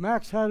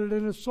 Max had it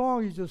in his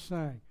song he just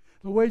sang.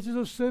 The wages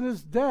of sin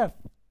is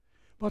death,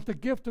 but the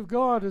gift of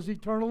God is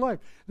eternal life.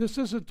 This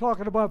isn't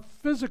talking about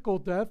physical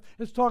death,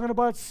 it's talking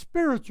about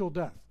spiritual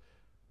death.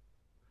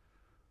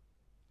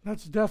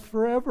 That's death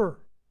forever.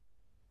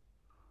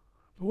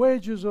 The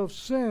wages of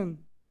sin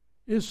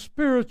is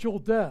spiritual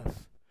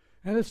death.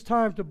 And it's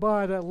time to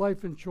buy that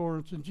life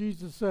insurance. And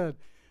Jesus said,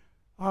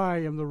 I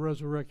am the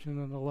resurrection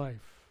and the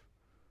life.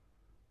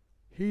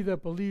 He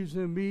that believes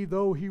in me,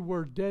 though he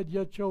were dead,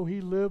 yet shall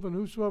he live. And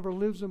whosoever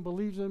lives and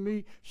believes in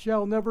me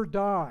shall never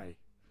die.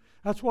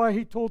 That's why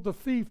he told the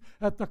thief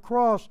at the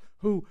cross,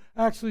 who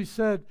actually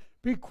said,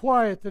 be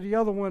quiet, to the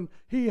other one,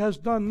 he has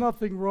done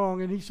nothing wrong.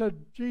 And he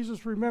said,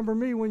 Jesus, remember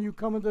me when you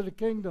come into the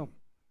kingdom.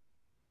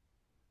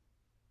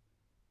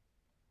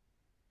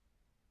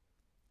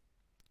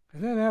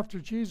 And then after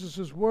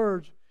Jesus'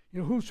 words,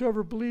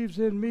 whosoever believes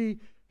in me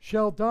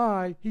shall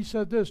die, he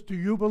said this, do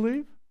you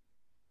believe?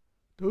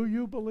 Do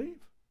you believe?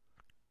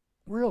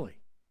 Really?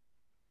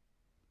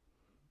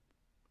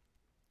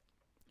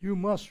 You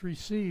must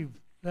receive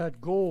that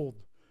gold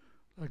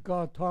that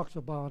God talks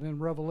about in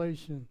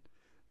Revelation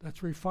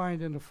that's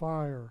refined in the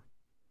fire.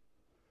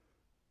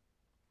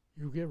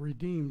 You get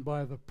redeemed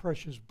by the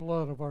precious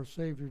blood of our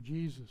Savior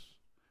Jesus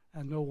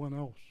and no one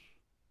else.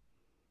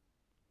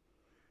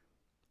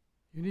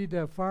 You need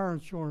that fire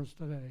insurance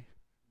today.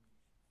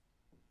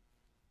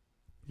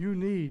 You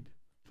need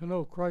to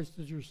know Christ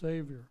is your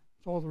Savior.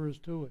 That's all there is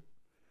to it.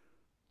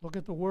 Look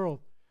at the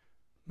world.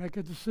 Make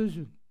a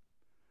decision.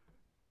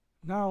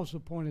 Now is the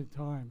appointed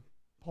time,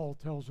 Paul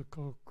tells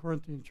the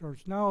Corinthian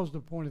church. Now is the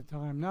appointed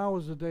time. Now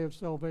is the day of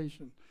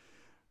salvation.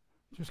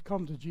 Just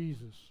come to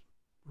Jesus.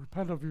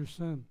 Repent of your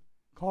sin.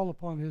 Call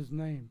upon his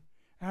name.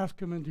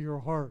 Ask him into your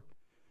heart.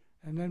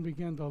 And then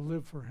begin to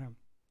live for him.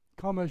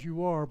 Come as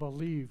you are, but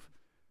leave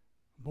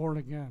born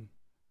again,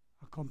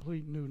 a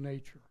complete new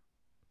nature.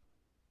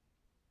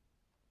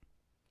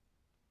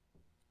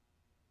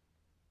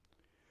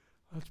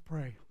 Let's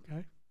pray,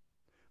 okay?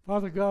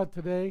 Father God,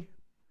 today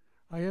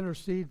I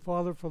intercede,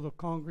 Father, for the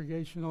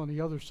congregation on the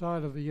other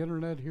side of the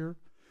internet here.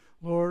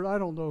 Lord, I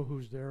don't know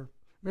who's there.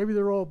 Maybe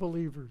they're all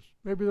believers.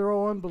 Maybe they're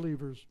all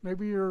unbelievers.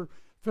 Maybe you're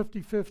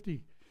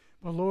 50-50.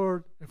 But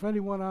Lord, if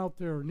anyone out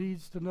there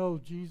needs to know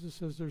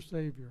Jesus as their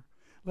Savior,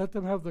 let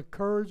them have the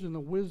courage and the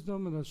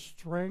wisdom and the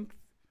strength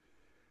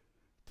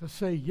to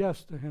say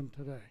yes to him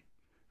today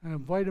and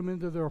invite him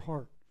into their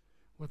heart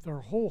with their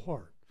whole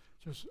heart.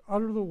 Just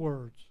utter the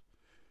words.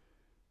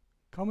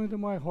 Come into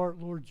my heart,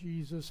 Lord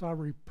Jesus. I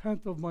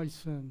repent of my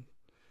sin.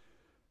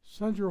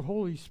 Send your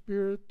Holy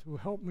Spirit to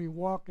help me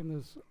walk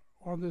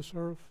on this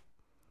earth.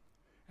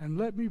 And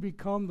let me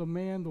become the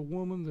man, the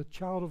woman, the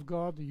child of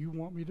God that you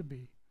want me to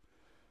be.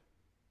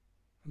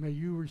 And may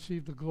you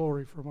receive the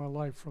glory for my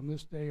life from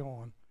this day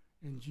on.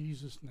 In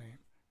Jesus' name,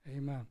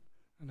 amen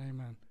and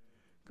amen.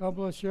 God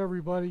bless you,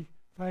 everybody.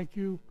 Thank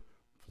you.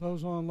 For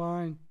those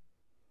online,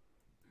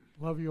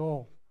 love you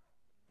all.